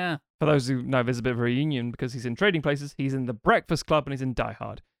 yeah. Yeah. For those who know, there's a bit of a reunion because he's in Trading Places, he's in The Breakfast Club, and he's in Die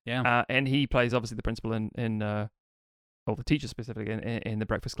Hard. Yeah. And he plays, obviously, the principal or the teacher specifically in The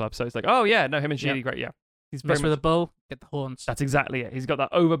Breakfast Club. So it's like, oh, yeah, no, him and Sheedy, Yeah. great, yeah. He's very Mess with much, a bull, get the horns. that's exactly it. He's got that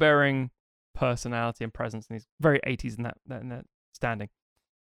overbearing personality and presence, and he's very 80s in that standing.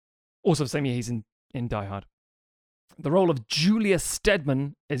 Also, same year, he's in Die Hard. The role of Julia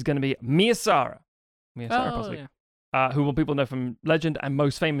Stedman is going to be Mia Sara. Possibly. yeah. Who will people know from Legend and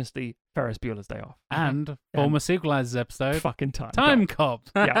most famously Ferris Bueller's Day Off. And former Sequelizers episode, Fucking time. Time Cop.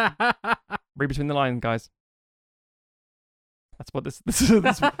 Yeah. Read between the lines, guys. That's what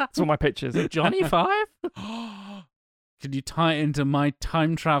that's what my pitch is. Johnny Five? Could you tie it into my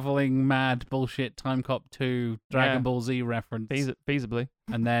time traveling mad bullshit Time Cop 2 Dragon Yeah. Ball Z reference? Feasibly.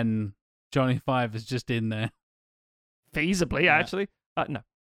 And then Johnny Five is just in there. Feasibly, Yeah. actually. No.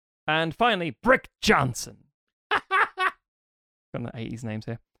 And finally, Brick Johnson. Got the 80s names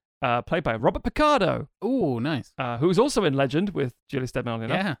here. Played by Robert Picardo, Oh, nice. who's also in Legend with Julia Stedman, oddly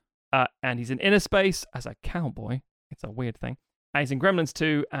enough. Yeah. And he's in Inner Space as a cowboy. It's a weird thing. And he's in Gremlins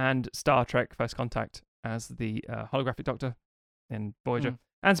 2 and Star Trek First Contact as the holographic doctor in Voyager.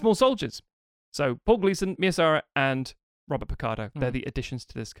 And Small Soldiers. So Paul Gleason, Mia Sara, and Robert Picardo. They're the additions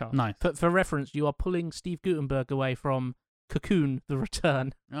to this cast. Nice. For reference, you are pulling Steve Guttenberg away from Cocoon: The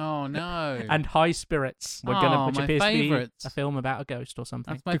Return Oh, no. and High Spirits, We're gonna- which my appears favourites. to be a film about a ghost or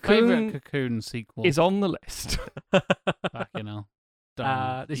something. That's my Cocoon favourite Cocoon sequel. Is on the list. Fucking hell.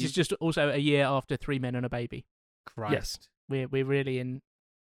 Darn. This You- is just also a year after Three Men and a Baby. Christ. Yes. We're really in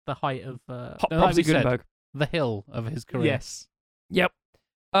the height of Pop like we Popsy said. Gutenberg. The hill of his career. yes. Yep.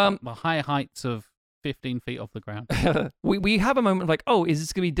 The high heights of 15 feet off the ground. we have a moment of like, oh, is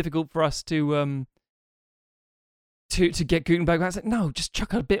this going to be difficult for us to get Gutenberg back? It's like, no, just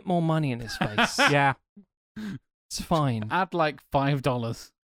chuck a bit more money in his face. Yeah. It's fine. Add like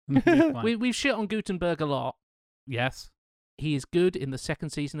 $5. We've shit on Gutenberg a lot. Yes. He is good in the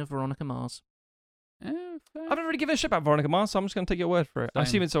second season of Veronica Mars. I've never really given a shit about Veronica Mars, so I'm just going to take your word for it. I Same.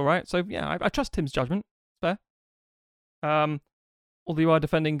 assume it's all right. So, yeah, I trust Tim's judgment. It's fair. although you are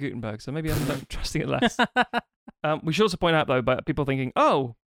defending Gutenberg, so maybe I'm trusting it less. We should also point out, though, by people thinking,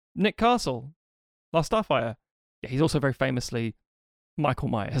 oh, Nick Castle, Last Starfire. Yeah, he's also very famously Michael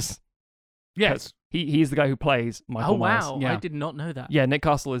Myers. Yes. He's the guy who plays Michael Myers. wow. Yeah. I did not know that. Yeah, Nick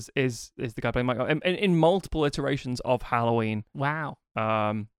Castle is the guy playing Michael in multiple iterations of Halloween, Wow.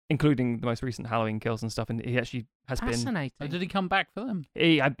 including the most recent Halloween Kills and stuff. And he actually has been. Fascinating. Did he come back for them?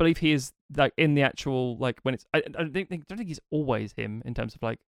 I believe he is like in the actual like when it's. I don't think he's always him in terms of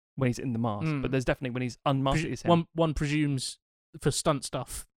like when he's in the mask, Mm. but there's definitely when he's unmasked. It's him. One presumes for stunt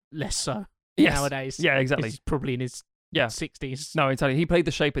stuff less so Yes. nowadays. Yeah, 'Cause exactly. He's probably in his Yeah. 60s. No, entirely. He played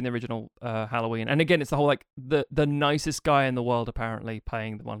the Shape in the original Halloween, and again, it's the whole like the nicest guy in the world apparently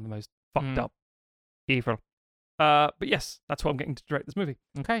playing one of the most fucked up evil. But yes, that's why I'm getting to direct this movie.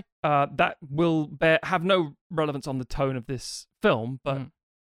 Okay. That will have no relevance on the tone of this film, but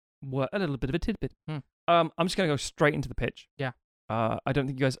were a little bit of a tidbit. I'm just going to go straight into the pitch. Yeah. I don't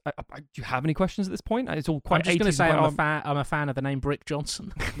think you guys. Do you have any questions at this point? It's all quite. I'm just going to 80s say and I'm a fan of the name Brick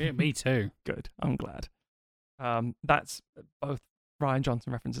Johnson. Yeah, me too. Good. I'm glad. That's both Ryan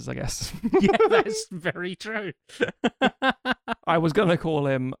Johnson references, I guess. Yeah, that's very true. I was gonna call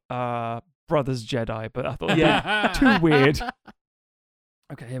him Brothers Jedi, but I thought Yeah. too weird.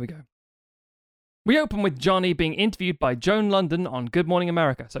 Okay, here we go. We open with Johnny being interviewed by Joan London on Good Morning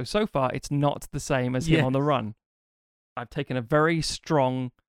America. So far, it's not the same as him Yeah. on the run. I've taken a very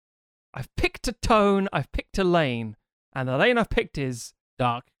strong. I've picked a tone. I've picked a lane, and the lane I've picked is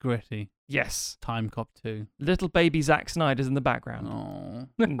Dark, gritty. yes, Time Cop 2. little baby Zack Snyder's in the background. Oh.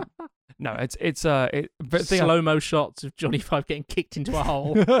 No, it's Slow-mo shots of Johnny Five getting kicked into a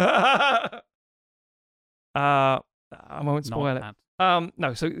hole. I won't spoil Not it. that.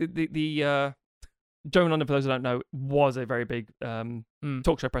 No, so the Joan London, for those who don't know, was a very big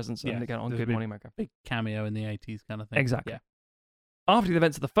talk show presence, and Yes, again on there's Good been- Morning America. Big cameo in the 80s kind of thing. Exactly. Yeah. After the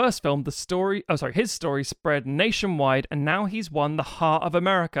events of the first film, his story spread nationwide, and now he's won the heart of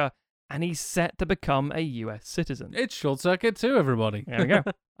America, and he's set to become a U.S. citizen. It's Short Circuit 2, everybody. There we go.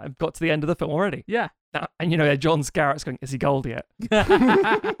 I've got to the end of the film already. Yeah. And John Scarrett's going, is he gold yet?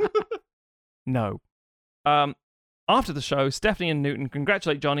 No. After the show, Stephanie and Newton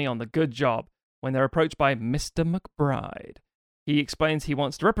congratulate Johnny on the good job when they're approached by Mr. McBride. He explains he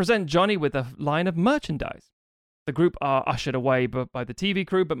wants to represent Johnny with a line of merchandise. The group are ushered away by the TV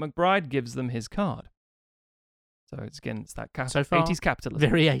crew, but McBride gives them his card. So it's that So far, 80s capitalism.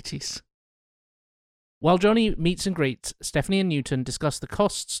 very 80s. While Johnny meets and greets, Stephanie and Newton discuss the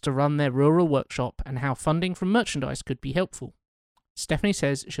costs to run their rural workshop and how funding from merchandise could be helpful. Stephanie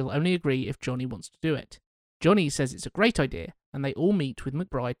says she'll only agree if Johnny wants to do it. Johnny says it's a great idea, and they all meet with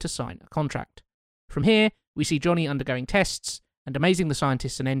McBride to sign a contract. From here, we see Johnny undergoing tests and amazing the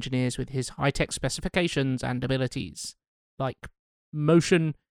scientists and engineers with his high-tech specifications and abilities, like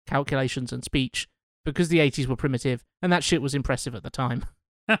motion, calculations, and speech, because the 80s were primitive, and that shit was impressive at the time.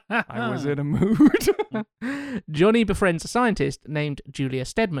 I was in a mood. Johnny befriends a scientist named Julia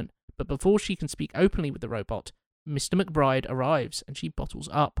Stedman, but before she can speak openly with the robot, Mr. McBride arrives and she bottles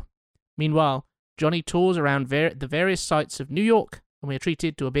up. Meanwhile, Johnny tours around the various sites of New York, and we are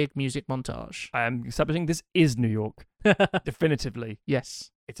treated to a big music montage. I am establishing this is New York. Definitively.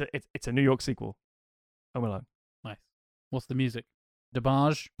 Yes. It's a New York sequel. Home Alone. Nice. What's the music?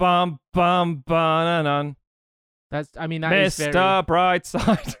 DeBarge? Bum bum ba-na-nun. That is very... Mr.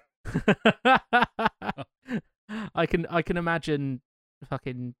 Brightside. I can imagine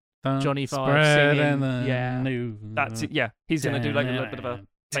fucking Johnny Five Spread singing, and the yeah. news. That's it. Yeah, he's gonna do like a little bit of a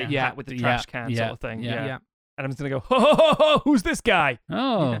fake Yeah. hat with the trash can sort of thing. yeah. Yeah. And I'm just gonna go, ho, ho, ho, ho, who's this guy?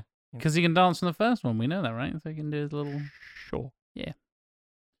 Oh, Yeah. because he can dance in the first one. We know that, right? So he can do his little... Sure.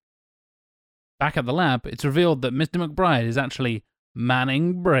 Back at the lab, it's revealed that Mr. McBride is actually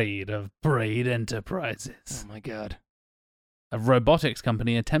Manning Braid of Braid Enterprises, Oh my god. a robotics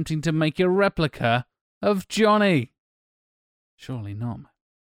company attempting to make a replica of Johnny. Surely not.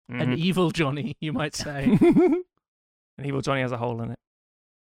 An evil Johnny, you might say. An evil Johnny has a hole in it.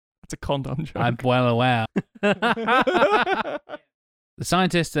 That's a condom joke. I'm well aware. The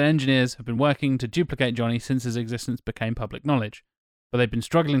scientists and engineers have been working to duplicate Johnny since his existence became public knowledge, but they've been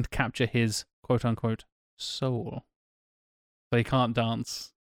struggling to capture his quote-unquote soul. So he can't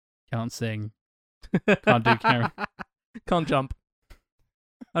dance, can't sing, can't do carry. Can't jump.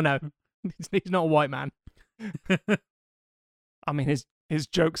 Oh no, he's not a white man. I mean, his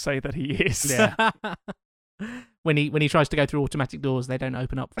jokes say that he is. Yeah. When he tries to go through automatic doors, they don't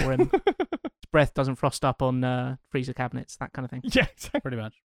open up for him. His breath doesn't frost up on freezer cabinets, that kind of thing. Yeah, exactly. Pretty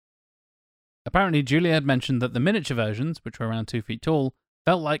much. Apparently, Julia had mentioned that the miniature versions, which were around 2 feet tall,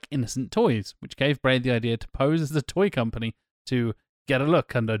 felt like innocent toys, which gave Braid the idea to pose as a toy company to get a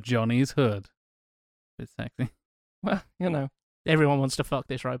look under Johnny's hood. Bit sexy. Well, you know, Everyone wants to fuck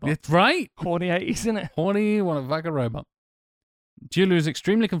this robot. It's right. horny 80s, isn't it? Horny, want to fuck a robot. Julia is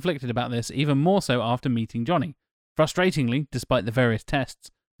extremely conflicted about this, even more so after meeting Johnny. Frustratingly, despite the various tests,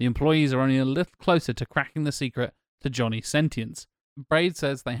 the employees are only a little closer to cracking the secret to Johnny's sentience. Braid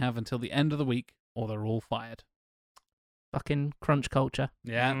says they have until the end of the week, or they're all fired. Fucking crunch culture.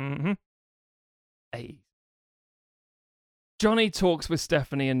 Yeah. Mm-hmm. Hey. Johnny talks with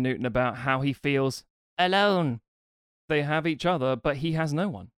Stephanie and Newton about how he feels alone. They have each other, but he has no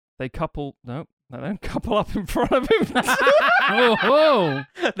one. They couple... No, they don't couple up in front of him. Oh,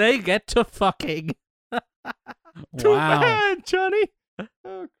 They get to fucking. Too wow. bad, Johnny.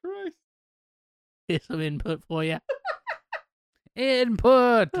 Oh, Christ. Here's some input for you.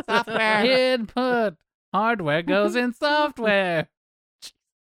 Input. Software. Input. Hardware goes in software.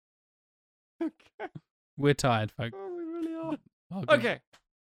 Okay. We're tired, folks. Oh, we really are. Okay. Okay.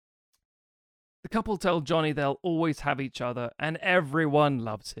 The couple tell Johnny they'll always have each other and everyone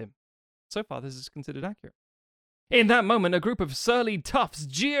loves him. So far, this is considered accurate. In that moment, a group of surly toughs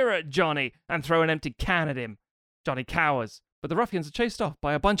jeer at Johnny and throw an empty can at him. Johnny cowers, but the ruffians are chased off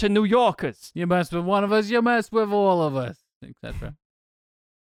by a bunch of New Yorkers. You mess with one of us, you mess with all of us, etc.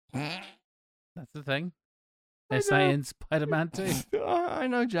 That's the thing. I They say know. in Spider-Man 2. I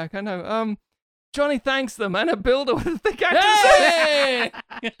know, Jack, I know. Johnny thanks them and a builder with a thick accent Hey!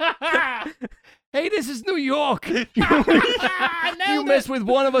 says, "Hey, this is New York. I You nailed mess it. with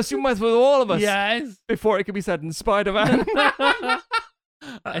one of us, you mess with all of us." Yes. Before it could be said in Spider-Man.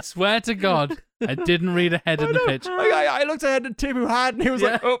 I swear to God, I didn't read ahead in the pitch. I looked ahead at Tim who had, and he was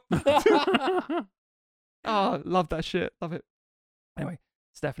Yeah. like, "Oh, oh, love that shit, love it." Anyway,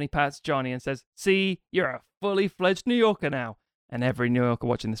 Stephanie pats Johnny and says, "See, you're a fully fledged New Yorker now." And every New Yorker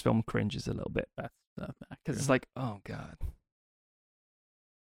watching this film cringes a little bit because it's like, oh god.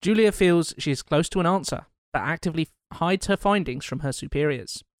 Julia feels she is close to an answer, but actively hides her findings from her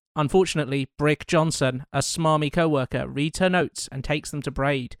superiors. Unfortunately, Brick Johnson, a smarmy co-worker, reads her notes and takes them to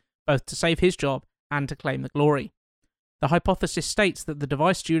Braid, both to save his job and to claim the glory. The hypothesis states that the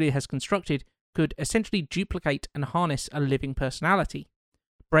device Julia has constructed could essentially duplicate and harness a living personality.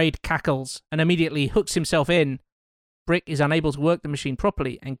 Braid cackles and immediately hooks himself in. Brick is unable to work the machine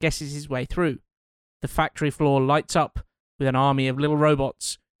properly and guesses his way through. The factory floor lights up with an army of little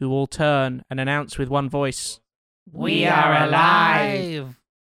robots who all turn and announce with one voice, We are alive.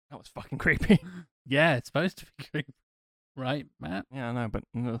 That was fucking creepy. Yeah, it's supposed to be creepy. Right, Matt? Yeah, I know, but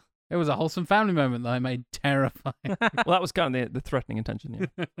ugh. It was a wholesome family moment that I made terrifying. Well, that was kind of the threatening intention.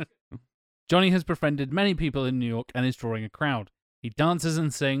 Yeah. Johnny has befriended many people in New York and is drawing a crowd. He dances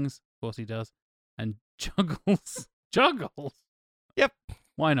and sings, of course he does, and juggles. Juggles? Yep.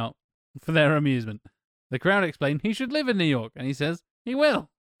 Why not? For their amusement. The crowd explain he should live in New York, and he says he will.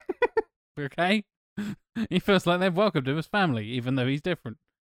 Okay? He feels like they've welcomed him as family, even though he's different.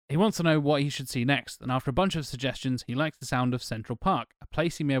 He wants to know what he should see next, and after a bunch of suggestions, he likes the sound of Central Park, a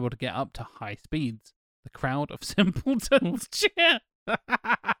place he may be able to get up to high speeds. The crowd of simpletons cheer.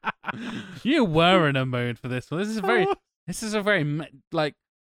 You were in a mood for this one. This is a very, like,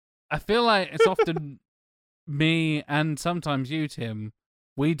 I feel like it's often me and sometimes you, Tim,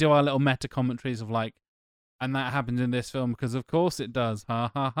 we do our little meta commentaries of like, and that happens in this film because of course it does. Ha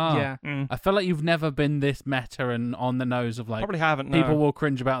ha ha. Yeah. Mm. I feel like you've never been this meta and on the nose of like, Probably haven't. No. people will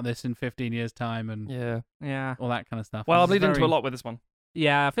cringe about this in 15 years' time and Yeah. Yeah. all that kind of stuff. Well, I'll This is bleed into very- a lot with this one.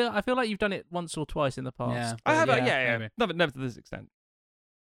 Yeah, I feel like you've done it once or twice in the past. Yeah. I have, Yeah, yeah. maybe. Never to this extent.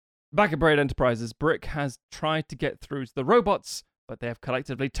 Back at Braid Enterprises, Brick has tried to get through to the robots, but they have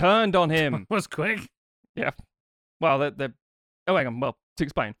collectively turned on him. was quick. Well, they're... Oh, hang on. Well, to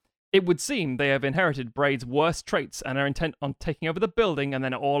explain. It would seem they have inherited Braid's worst traits and are intent on taking over the building and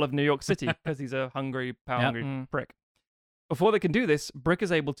then all of New York City because he's a hungry, power-hungry Mm. prick. Before they can do this, Brick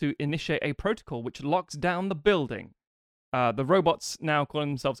is able to initiate a protocol which locks down the building. The robots now call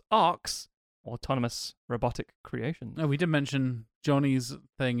themselves ARCs, Autonomous Robotic Creations. No, we did mention Johnny's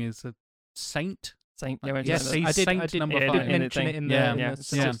thing is a saint. Saint, Yes, yeah, he's Saint number I 5. did mention it in the, Yeah. in yeah, the it's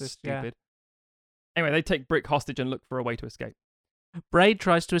synopsis, yeah. stupid. Anyway, they take Brick hostage and look for a way to escape. Braid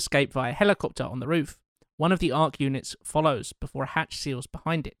tries to escape via helicopter on the roof. One of the ARC units follows before a hatch seals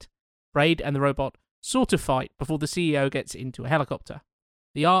behind it. Braid and the robot sort of fight before the CEO gets into a helicopter.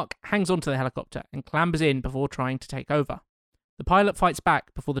 The ARC hangs onto the helicopter and clambers in before trying to take over. The pilot fights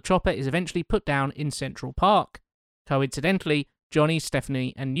back before the chopper is eventually put down in Central Park. Coincidentally, Johnny,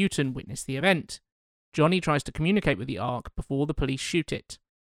 Stephanie, and Newton witness the event. Johnny tries to communicate with the ARC before the police shoot it.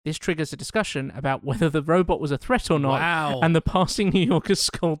 This triggers a discussion about whether the robot was a threat or not, Wow. and the passing New Yorkers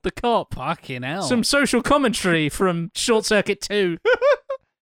scolded the cop. Fucking hell. Some social commentary from Short Circuit 2.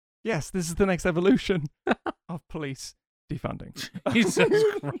 Yes, this is the next evolution of police defunding. Jesus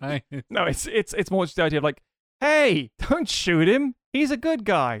Christ. No, it's more just the idea of like, hey, don't shoot him. He's a good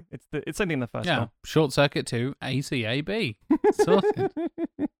guy. It's only in the first Yeah. one. Short Circuit 2, ACAB. Sorted.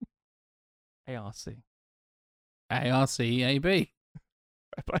 ARC. ARCAB.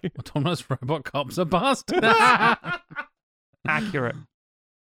 Fair Autonomous robot cops are bastards. play. Accurate.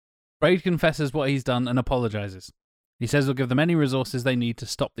 Braid confesses what he's done and apologizes. He says he'll give them any resources they need to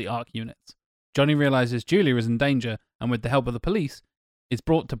stop the ARC units. Johnny realizes Julia is in danger and, with the help of the police, is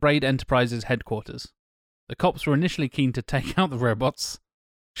brought to Braid Enterprises headquarters. The cops were initially keen to take out the robots.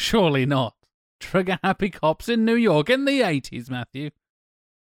 Surely not. Trigger-happy cops in New York in the 80s, Matthew.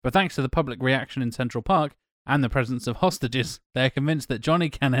 But thanks to the public reaction in Central Park and the presence of hostages, they are convinced that Johnny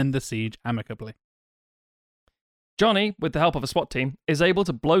can end the siege amicably. Johnny, with the help of a SWAT team, is able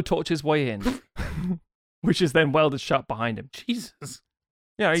to blowtorch his way in, which is then welded shut behind him. Jesus.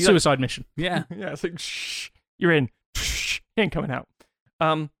 Yeah, he's Suicide mission. Yeah. yeah, it's like, shh, you're in. Shh, he ain't coming out.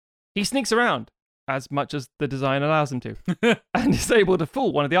 He sneaks around as much as the design allows him to, and is able to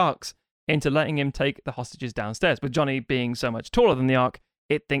fool one of the ARCs into letting him take the hostages downstairs. With Johnny being so much taller than the ARC,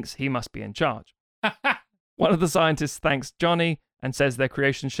 it thinks he must be in charge. One of the scientists thanks Johnny and says their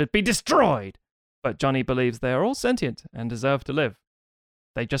creation should be destroyed, but Johnny believes they are all sentient and deserve to live.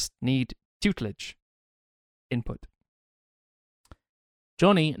 They just need tutelage. Input.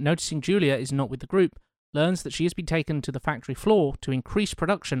 Johnny, noticing Julia is not with the group, learns that she has been taken to the factory floor to increase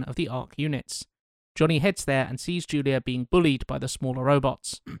production of the ARC units. Johnny heads there and sees Julia being bullied by the smaller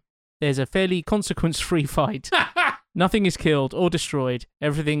robots. There's a fairly consequence-free fight. Nothing is killed or destroyed.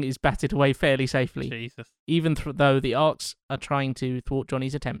 Everything is batted away fairly safely, Jesus. even though the ARCs are trying to thwart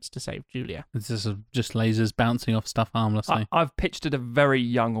Johnny's attempts to save Julia. It's just lasers bouncing off stuff harmlessly. I've pitched at a very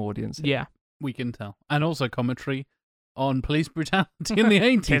young audience. Yeah. We can tell. And also commentary on police brutality in the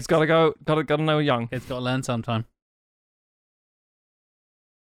 80s. Kids gotta know young. Kids got to learn sometime.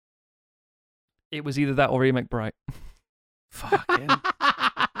 It was either that or remake Bright. Fucking.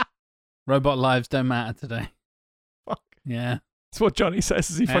 Robot lives don't matter today. Fuck. Yeah, That's what Johnny says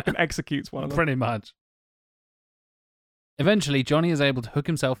as he Yeah. fucking executes one of them. pretty much. Eventually, Johnny is able to hook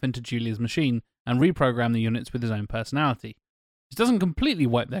himself into Julia's machine and reprogram the units with his own personality. This doesn't completely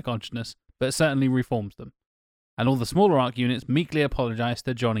wipe their consciousness, but it certainly reforms them. And all the smaller ARC units meekly apologize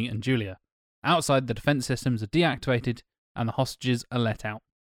to Johnny and Julia. Outside, the defense systems are deactivated and the hostages are let out.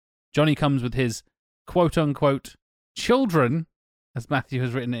 Johnny comes with his quote-unquote children, as Matthew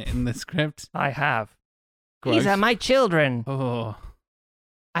has written it in the script. I have. Gross. These are my children. Oh.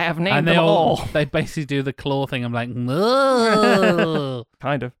 I have And named they them all. they basically do the claw thing. I'm like, no,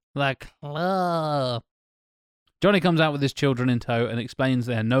 Kind of. the claw. Johnny comes out with his children in tow and explains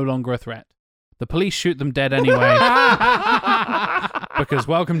they are no longer a threat. The police shoot them dead anyway. Because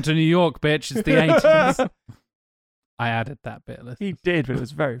welcome to New York, bitch. It's the 80s. I added that bit. He did, but it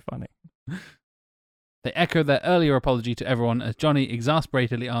was very funny. They echo their earlier apology to everyone as Johnny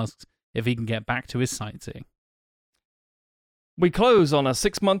exasperatedly asks if he can get back to his sightseeing. We close on a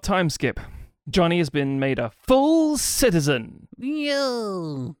 6-month time skip. Johnny has been made a full citizen.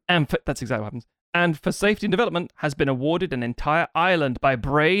 And that's exactly what happens. And for safety and development, has been awarded an entire island by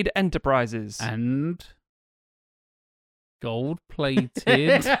Braid Enterprises. And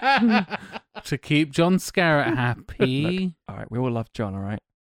gold-plated to keep John Scarrett happy. All right, we all love John, all right?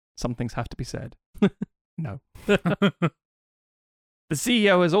 Some things have to be said. No. The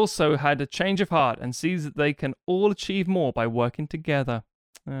CEO has also had a change of heart and sees that they can all achieve more by working together.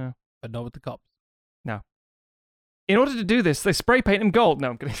 But not with the cops. In order to do this, they spray paint him gold.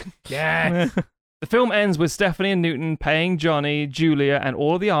 No, I'm kidding. Yes. The film ends with Stephanie and Newton paying Johnny, Julia, and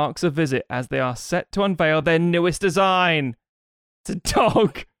all of the ARCs a visit as they are set to unveil their newest design. It's a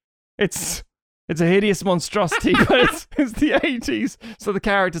dog. It's a hideous monstrosity, but it's the 80s, so the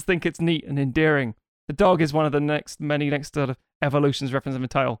characters think it's neat and endearing. The dog is one of the many next sort of evolutions referenced in the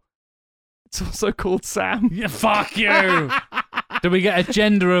title. It's also called Sam. Yeah, fuck you. Do we get a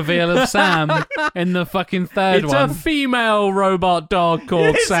gender reveal of Sam in the fucking third It's one? a female robot dog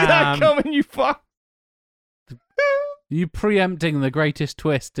called Is that Sam. coming, you fuck? You preempting the greatest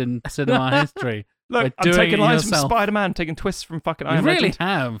twist in cinema history. Look, By I'm doing taking it lines from yourself. Spider-Man, taking twists from fucking You Iron really Legend.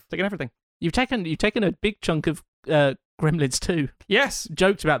 have. Taking everything. You've taken a big chunk of Gremlins 2. Yes.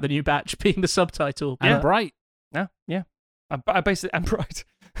 Joked about the new batch being the subtitle. And Yeah. Bright. Yeah. I basically am right.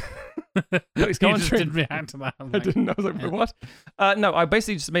 You he's just commentary. didn't react to that. I didn't know. I was like, what? No, I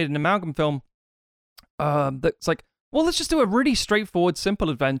basically just made an amalgam film that's like well, let's just do a really straightforward, simple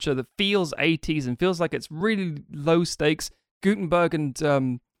adventure that feels 80s and feels like it's really low stakes. Gutenberg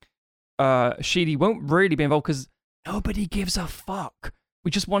and Sheedy won't really be involved because nobody gives a fuck.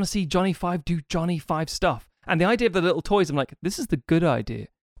 We just want to see Johnny Five do Johnny Five stuff. And the idea of the little toys, I'm like, this is the good idea.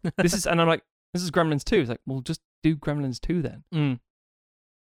 And I'm like, this is Gremlins 2. It's like, well, just do Gremlins 2 then.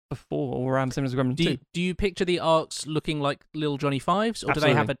 Before or around the same as Gremlins 2. Do you picture the arcs looking like little Johnny Fives, or do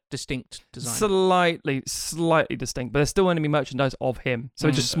they have a distinct design? Slightly distinct, but there's still going to be merchandise of him. So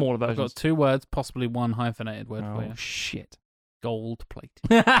it's just smaller versions. I've got 2 words, possibly 1 hyphenated word for you. Oh, shit. Gold plate.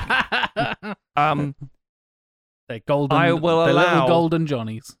 They're golden. I will they're allow little golden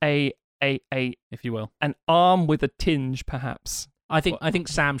Johnnies, if you will. An arm with a tinge, perhaps. I think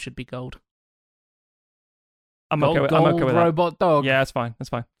Sam should be gold. I'm okay with that. Robot dog. Yeah, that's fine. That's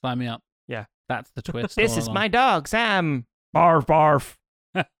fine. Sign me up. Yeah. That's the twist. This all is along. my dog, Sam. Barf, barf.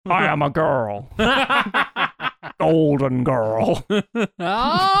 I am a girl. Golden girl.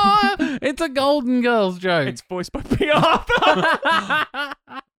 It's a Golden Girls joke. It's voiced by P. Arthur.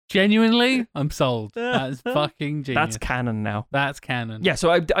 Genuinely, I'm sold. That's fucking genius. That's canon now. That's canon. Yeah,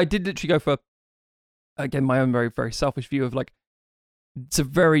 so I did literally go for, again, my own very, very selfish view of like, it's a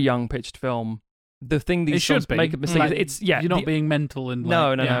very young pitched film. The thing these films make a mistake. Like, it's you're not being mental and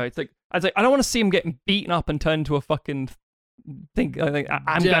no. like, It's like I don't want to see him getting beaten up and turned into a fucking thing.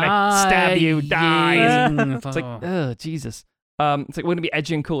 I'm gonna stab you, die. It's like, oh Jesus. It's like we're gonna be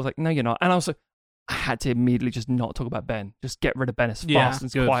edgy and cool. It's like, no, you're not. And also, I had to immediately just not talk about Ben. Just get rid of Ben as fast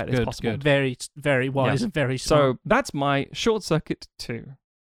and as quiet as possible. Very, very wise and very smart. So that's my Short Circuit 2.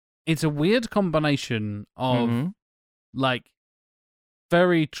 It's a weird combination of like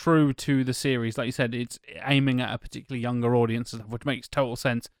very true to the series. Like you said, it's aiming at a particularly younger audience, which makes total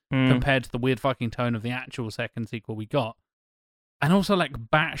sense compared to the weird fucking tone of the actual second sequel we got. And also like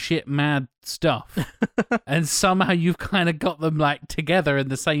batshit mad stuff. And somehow you've kind of got them like together in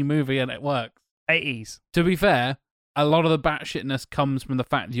the same movie and it works. 80s. To be fair, a lot of the batshitness comes from the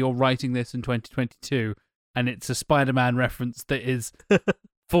fact that you're writing this in 2022 and it's a Spider-Man reference that is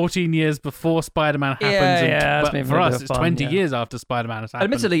 14 years before Spider-Man happens. But for us, it's 20 years after Spider-Man has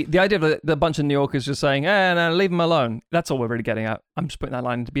happened. Admittedly, the idea of the bunch of New Yorkers just saying, no, leave him alone. That's all we're really getting at. I'm just putting that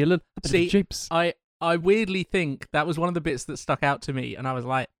line to be a bit of jeeps. I weirdly think that was one of the bits that stuck out to me, and I was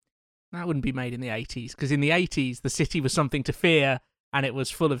like, that wouldn't be made in the 80s, because in the 80s, the city was something to fear, and it was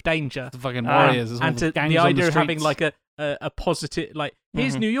full of danger. The fucking warriors. And the idea of having like a positive, like,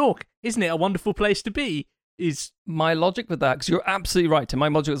 here's New York, isn't it a wonderful place to be? Is my logic with that, because you're absolutely right, Tim. My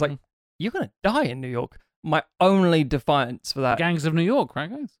logic was like, you're going to die in New York. My only defiance for that... The Gangs of New York, right,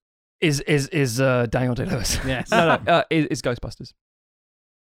 guys? Is Daniel Day-Lewis. Yes. No, is Ghostbusters.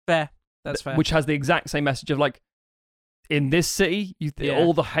 Fair. That's fair. Which has the exact same message of like, in this city,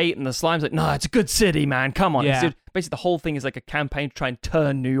 all the hate and the slime's like, no, it's a good city, man. Come on. Yeah. Basically, the whole thing is like a campaign to try and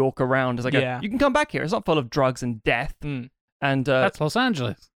turn New York around. It's like, you can come back here. It's not full of drugs and death. And that's Los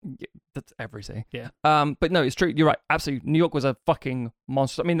Angeles. That's every city. Yeah. But no, it's true. You're right. Absolutely. New York was a fucking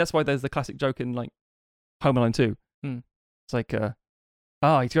monster. I mean, that's why there's the classic joke in like Home Alone 2. It's like,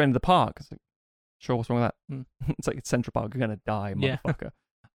 he's going to the park. It's like, sure, what's wrong with that? It's like, it's Central Park. You're going to die, motherfucker.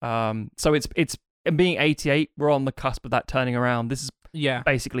 So it's being 88, we're on the cusp of that turning around. This is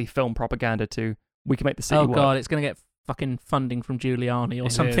basically film propaganda too. We can make the city work. God, it's going to get fucking funding from Giuliani or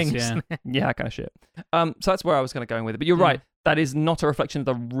something. Yeah, kind of shit. So that's where I was kind of going with it. But you're right. That is not a reflection of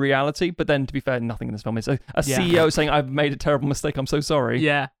the reality. But then, to be fair, nothing in this film is. A CEO saying, I've made a terrible mistake, I'm so sorry.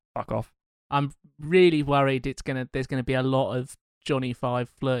 Yeah. Fuck off. I'm really worried there's gonna be a lot of Johnny Five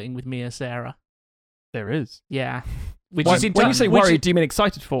flirting with Mia Sarah. There is. Yeah. When you say worried, do you mean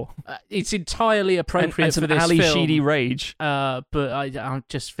excited for? It's entirely appropriate for this Ali film. Sheedy rage. But I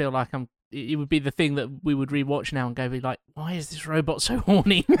just feel like it would be the thing that we would rewatch now and go be like, why is this robot so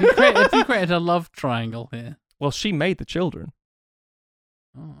horny? You created a love triangle here. Well, she made the children.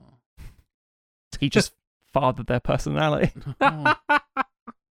 Oh. He just fathered their personality. Oh.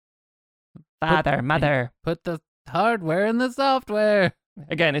 Father, mother. Put the hardware in the software.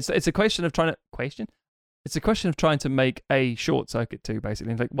 Again, it's a question of trying to make a Short Circuit 2,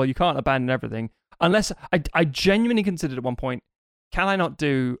 basically. It's like, well, you can't abandon everything. Unless, I genuinely considered at one point, can I not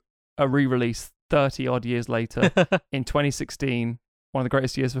do a re-release 30-odd years later in 2016, one of the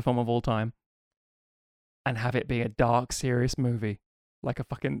greatest years for film of all time, and have it be a dark, serious movie? Like the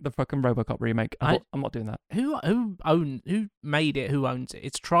fucking RoboCop remake. I'm not doing that. Who made it? Who owns it?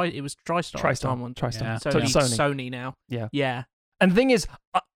 It was TriStar. TriStar. Yeah. So it's Sony now. Yeah. And the thing is,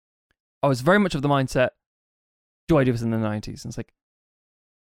 I was very much of the mindset, do I do this in the 90s? And it's like,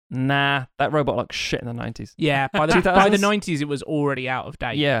 Nah, that robot looked shit in the 90s. Yeah, by the 90s, it was already out of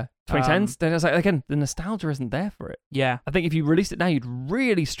date. Yeah, 2010s. Then it's like, again, the nostalgia isn't there for it. Yeah. I think if you released it now, you'd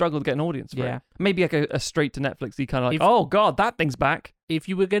really struggle to get an audience for it. Maybe like a straight to Netflix-y kind of like, oh god, that thing's back. If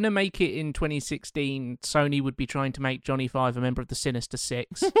you were going to make it in 2016, Sony would be trying to make Johnny Five a member of the Sinister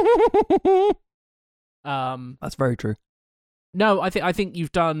Six. That's very true. No, I think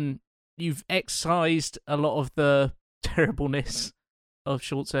you've excised a lot of the terribleness of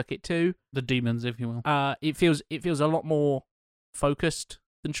Short Circuit 2. The demons, if you will. It feels a lot more focused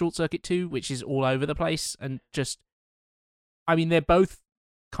than Short Circuit 2, which is all over the place and just. I mean, they're both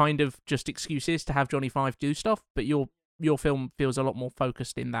kind of just excuses to have Johnny Five do stuff, but your film feels a lot more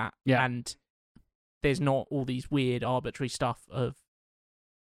focused in that. Yeah. And there's not all these weird arbitrary stuff of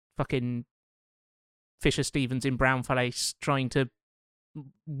fucking Fisher Stevens in brownface trying to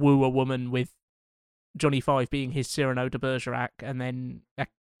woo a woman with Johnny Five being his Cyrano de Bergerac, and then a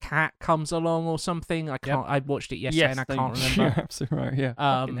cat comes along or something. I can't. I watched it yesterday and I can't remember. You're absolutely right. Yeah.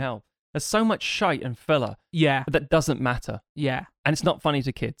 Fucking hell. There's so much shite and filler. Yeah. That doesn't matter. Yeah. And it's not funny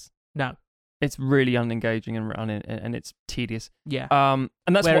to kids. No. It's really unengaging and it's tedious. Yeah.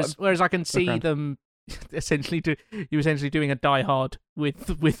 And that's whereas I can see them essentially doing a Die Hard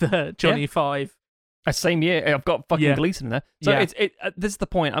with Johnny Five. Same year, I've got fucking Gleason in there. So this is the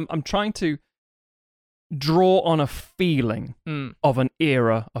point. I'm trying to draw on a feeling of an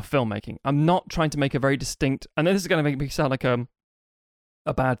era of filmmaking. I'm not trying to make a very distinct. And this is going to make me sound like a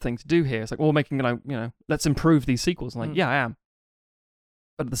bad thing to do here. It's like, well, making let's improve these sequels. I'm like, yeah, I am.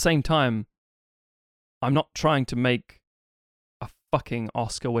 But at the same time, I'm not trying to make a fucking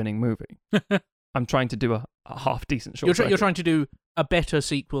Oscar-winning movie. I'm trying to do a half decent Short Circuit. You're trying to do a better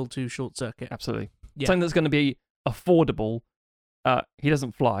sequel to Short Circuit. Absolutely. Yeah. Something that's going to be affordable. He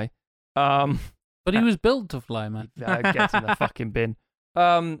doesn't fly. But he was built to fly, man. Gets in the fucking bin.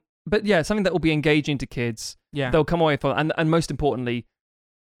 But yeah, something that will be engaging to kids. Yeah. They'll come away from, and most importantly,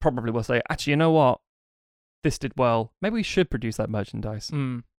 probably will say, actually, you know what? This did well. Maybe we should produce that merchandise.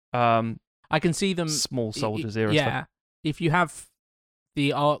 I can see them. Small Soldiers era yeah. stuff. If you have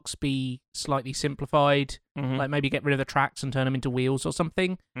the arcs be slightly simplified, like maybe get rid of the tracks and turn them into wheels or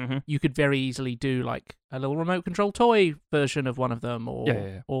something, you could very easily do like a little remote control toy version of one of them,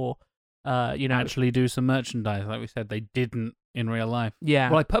 or actually do some merchandise. Like we said, they didn't in real life. Yeah.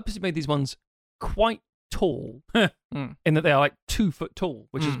 Well, I purposely made these ones quite tall in that they are like 2 foot tall,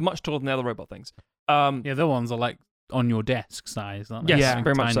 which is much taller than the other robot things. Yeah, the ones are like on your desk size, aren't they? Yes,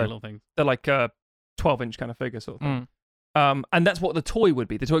 very much so. Little things. They're like 12-inch kind of figure sort of thing. And that's what the toy would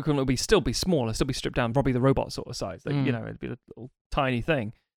be. The toy equivalent would still be smaller, still be stripped down, probably the robot sort of size. Like, it'd be a little tiny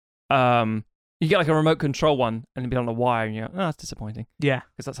thing. You get like a remote control one and it'd be on a wire and you're like, oh, that's disappointing. Yeah.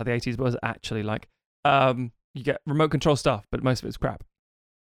 Because that's how the 80s was actually like. You get remote control stuff, but most of it's crap.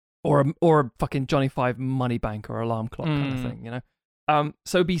 Or a fucking Johnny Five money bank or alarm clock kind of thing, you know?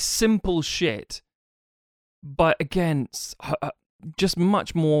 So it'd be simple shit. But again, just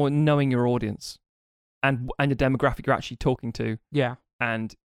much more knowing your audience and the demographic you're actually talking to. Yeah.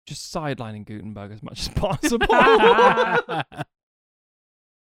 And just sidelining Gutenberg as much as possible.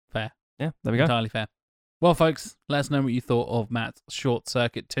 Fair. Yeah, there we go. Entirely fair. Well, folks, let us know what you thought of Matt's Short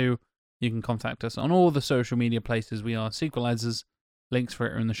Circuit 2. You can contact us on all the social media places. We are Sequelizers. Links for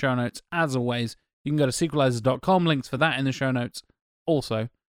it are in the show notes. As always, you can go to sequelizers.com. Links for that in the show notes also.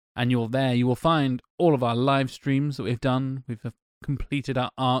 And you will find all of our live streams that we've done. We've completed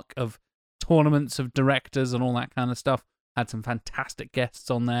our arc of tournaments of directors and all that kind of stuff. Had some fantastic guests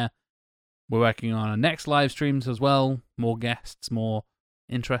on there. We're working on our next live streams as well. More guests, more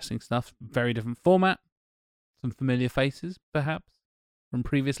interesting stuff. Very different format. Some familiar faces, perhaps, from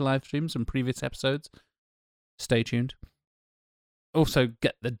previous live streams and previous episodes. Stay tuned. Also,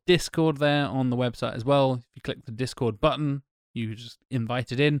 get the Discord there on the website as well. If you click the Discord button, you just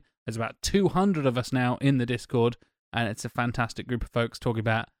invite it in. There's about 200 of us now in the Discord, and it's a fantastic group of folks talking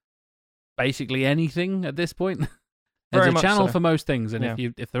about basically anything at this point. There's a channel for most things, and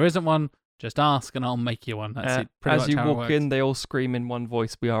if there isn't one, just ask and I'll make you one. That's it. As you walk in, they all scream in one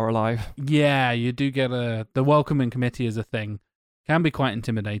voice, "We are alive." Yeah, you do get the welcoming committee is a thing. Can be quite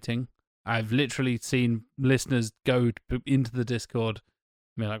intimidating. I've literally seen listeners go into the Discord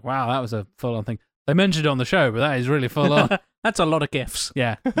and be like, wow, that was a full-on thing. They mentioned it on the show, but that is really full on. That's a lot of GIFs.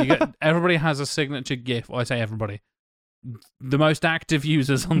 Yeah. Everybody has a signature GIF. Well, I say everybody. The most active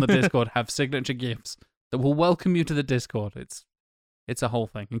users on the Discord have signature GIFs that will welcome you to the Discord. It's a whole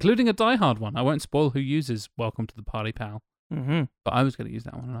thing, including a Die Hard one. I won't spoil who uses Welcome to the Party, Pal. Mm-hmm. But I was going to use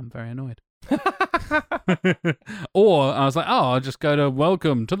that one, and I'm very annoyed. Or I was like, I'll just go to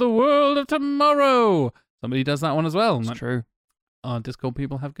Welcome to the World of Tomorrow. Somebody does that one as well. That's true. our Discord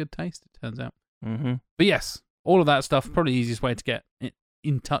people have good taste, it turns out. Mm-hmm. But yes, all of that stuff, probably the easiest way to get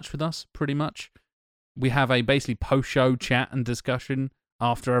in touch with us, pretty much. We have a basically post-show chat and discussion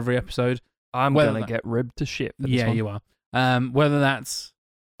after every episode. I'm going to get ribbed to shit for this one. You are. Whether that's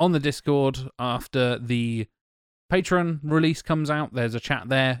on the Discord after the Patreon release comes out, there's a chat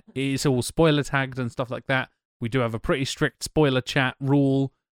there. It's all spoiler tagged and stuff like that. We do have a pretty strict spoiler chat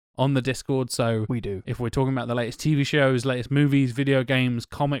rule on the Discord, so we do. If we're talking about the latest TV shows, latest movies, video games,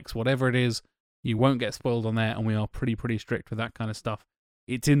 comics, whatever it is, you won't get spoiled on there, and we are pretty strict with that kind of stuff.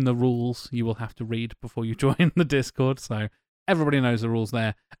 It's in the rules you will have to read before you join the Discord, so everybody knows the rules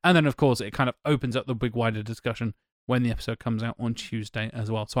there. And then, of course, it kind of opens up the big wider discussion when the episode comes out on Tuesday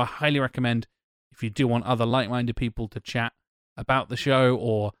as well. So I highly recommend, if you do want other like-minded people to chat about the show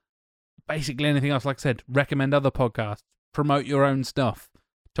or basically anything else, like I said, recommend other podcasts, promote your own stuff,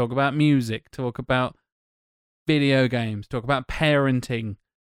 talk about music, talk about video games, talk about parenting,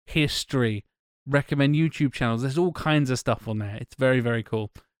 history, recommend YouTube channels. There's all kinds of stuff on there. It's very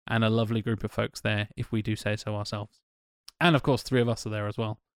cool, and a lovely group of folks there, if we do say so ourselves. And of course, 3 of us are there as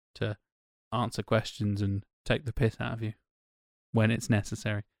well to answer questions and take the piss out of you when it's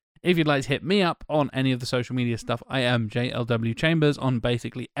necessary. If you'd like to hit me up on any of the social media stuff, I am JLW Chambers on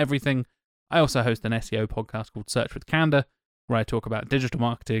basically everything. I also host an SEO podcast called Search with Candor, where I talk about digital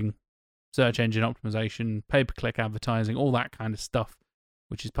marketing, search engine optimization, pay-per-click advertising, all that kind of stuff,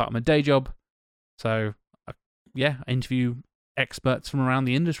 which is part of my day job. So, I interview experts from around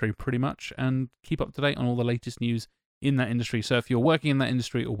the industry pretty much and keep up to date on all the latest news in that industry. So if you're working in that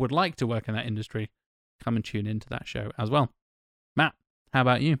industry or would like to work in that industry, come and tune into that show as well. Matt, how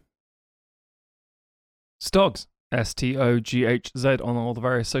about you? Stogs, STOGHZ on all the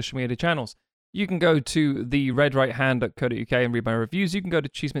various social media channels. You can go to the redrighthand.co.uk and read my reviews. You can go to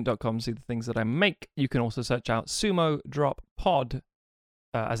cheesemint.com and see the things that I make. You can also search out Sumo Drop Pod,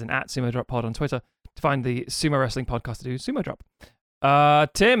 as in at Sumo Drop Pod on Twitter, to find the sumo wrestling podcast to do Sumo Drop.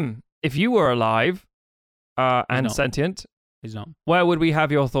 Tim, if you were alive and not. sentient, He's not. where would we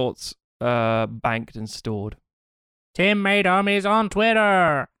have your thoughts banked and stored? Tim made armies on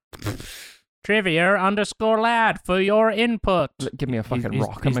Twitter. Trivia_lad for your input. Give me a fucking He's-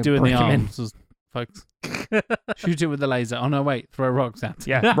 rock. He's I'm doing the break him in. arms, folks. Shoot it with the laser. Oh no, wait! Throw rocks at.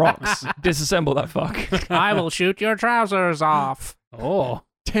 Yeah, rocks. Disassemble that fuck. I will shoot your trousers off. Oh,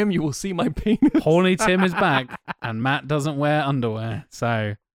 Tim, you will see my penis. horny Tim is back, and Matt doesn't wear underwear,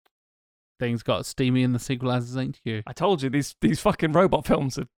 so things got steamy in the sequelizers, ain't you? I told you, these fucking robot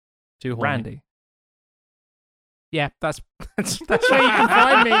films are Too horny. randy. Yeah, that's where you can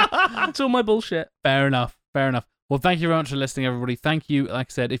find me. That's all my bullshit. Fair enough. Well, thank you very much for listening, everybody. Thank you, like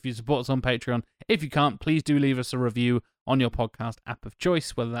I said, if you support us on Patreon. If you can't, please do leave us a review on your podcast app of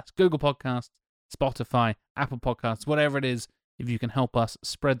choice, whether that's Google Podcasts, Spotify, Apple Podcasts, whatever it is. If you can help us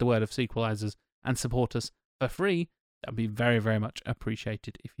spread the word of Sequelizers and support us for free, that would be very much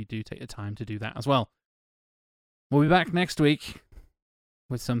appreciated if you do take the time to do that as well. We'll be back next week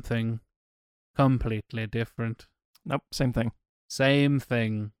with something completely different. Nope, same thing. Same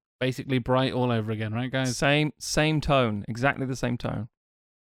thing. Basically Bright all over again, right, guys? Same tone. Exactly the same tone.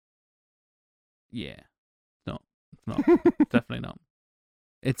 Yeah. It's not. Definitely not.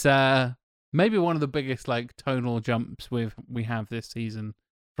 It's maybe one of the biggest like tonal jumps we have this season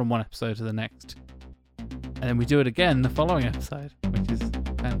from one episode to the next. And then we do it again the following episode, which is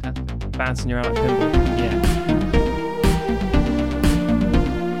fantastic. Bouncing you around like pinball. Yeah.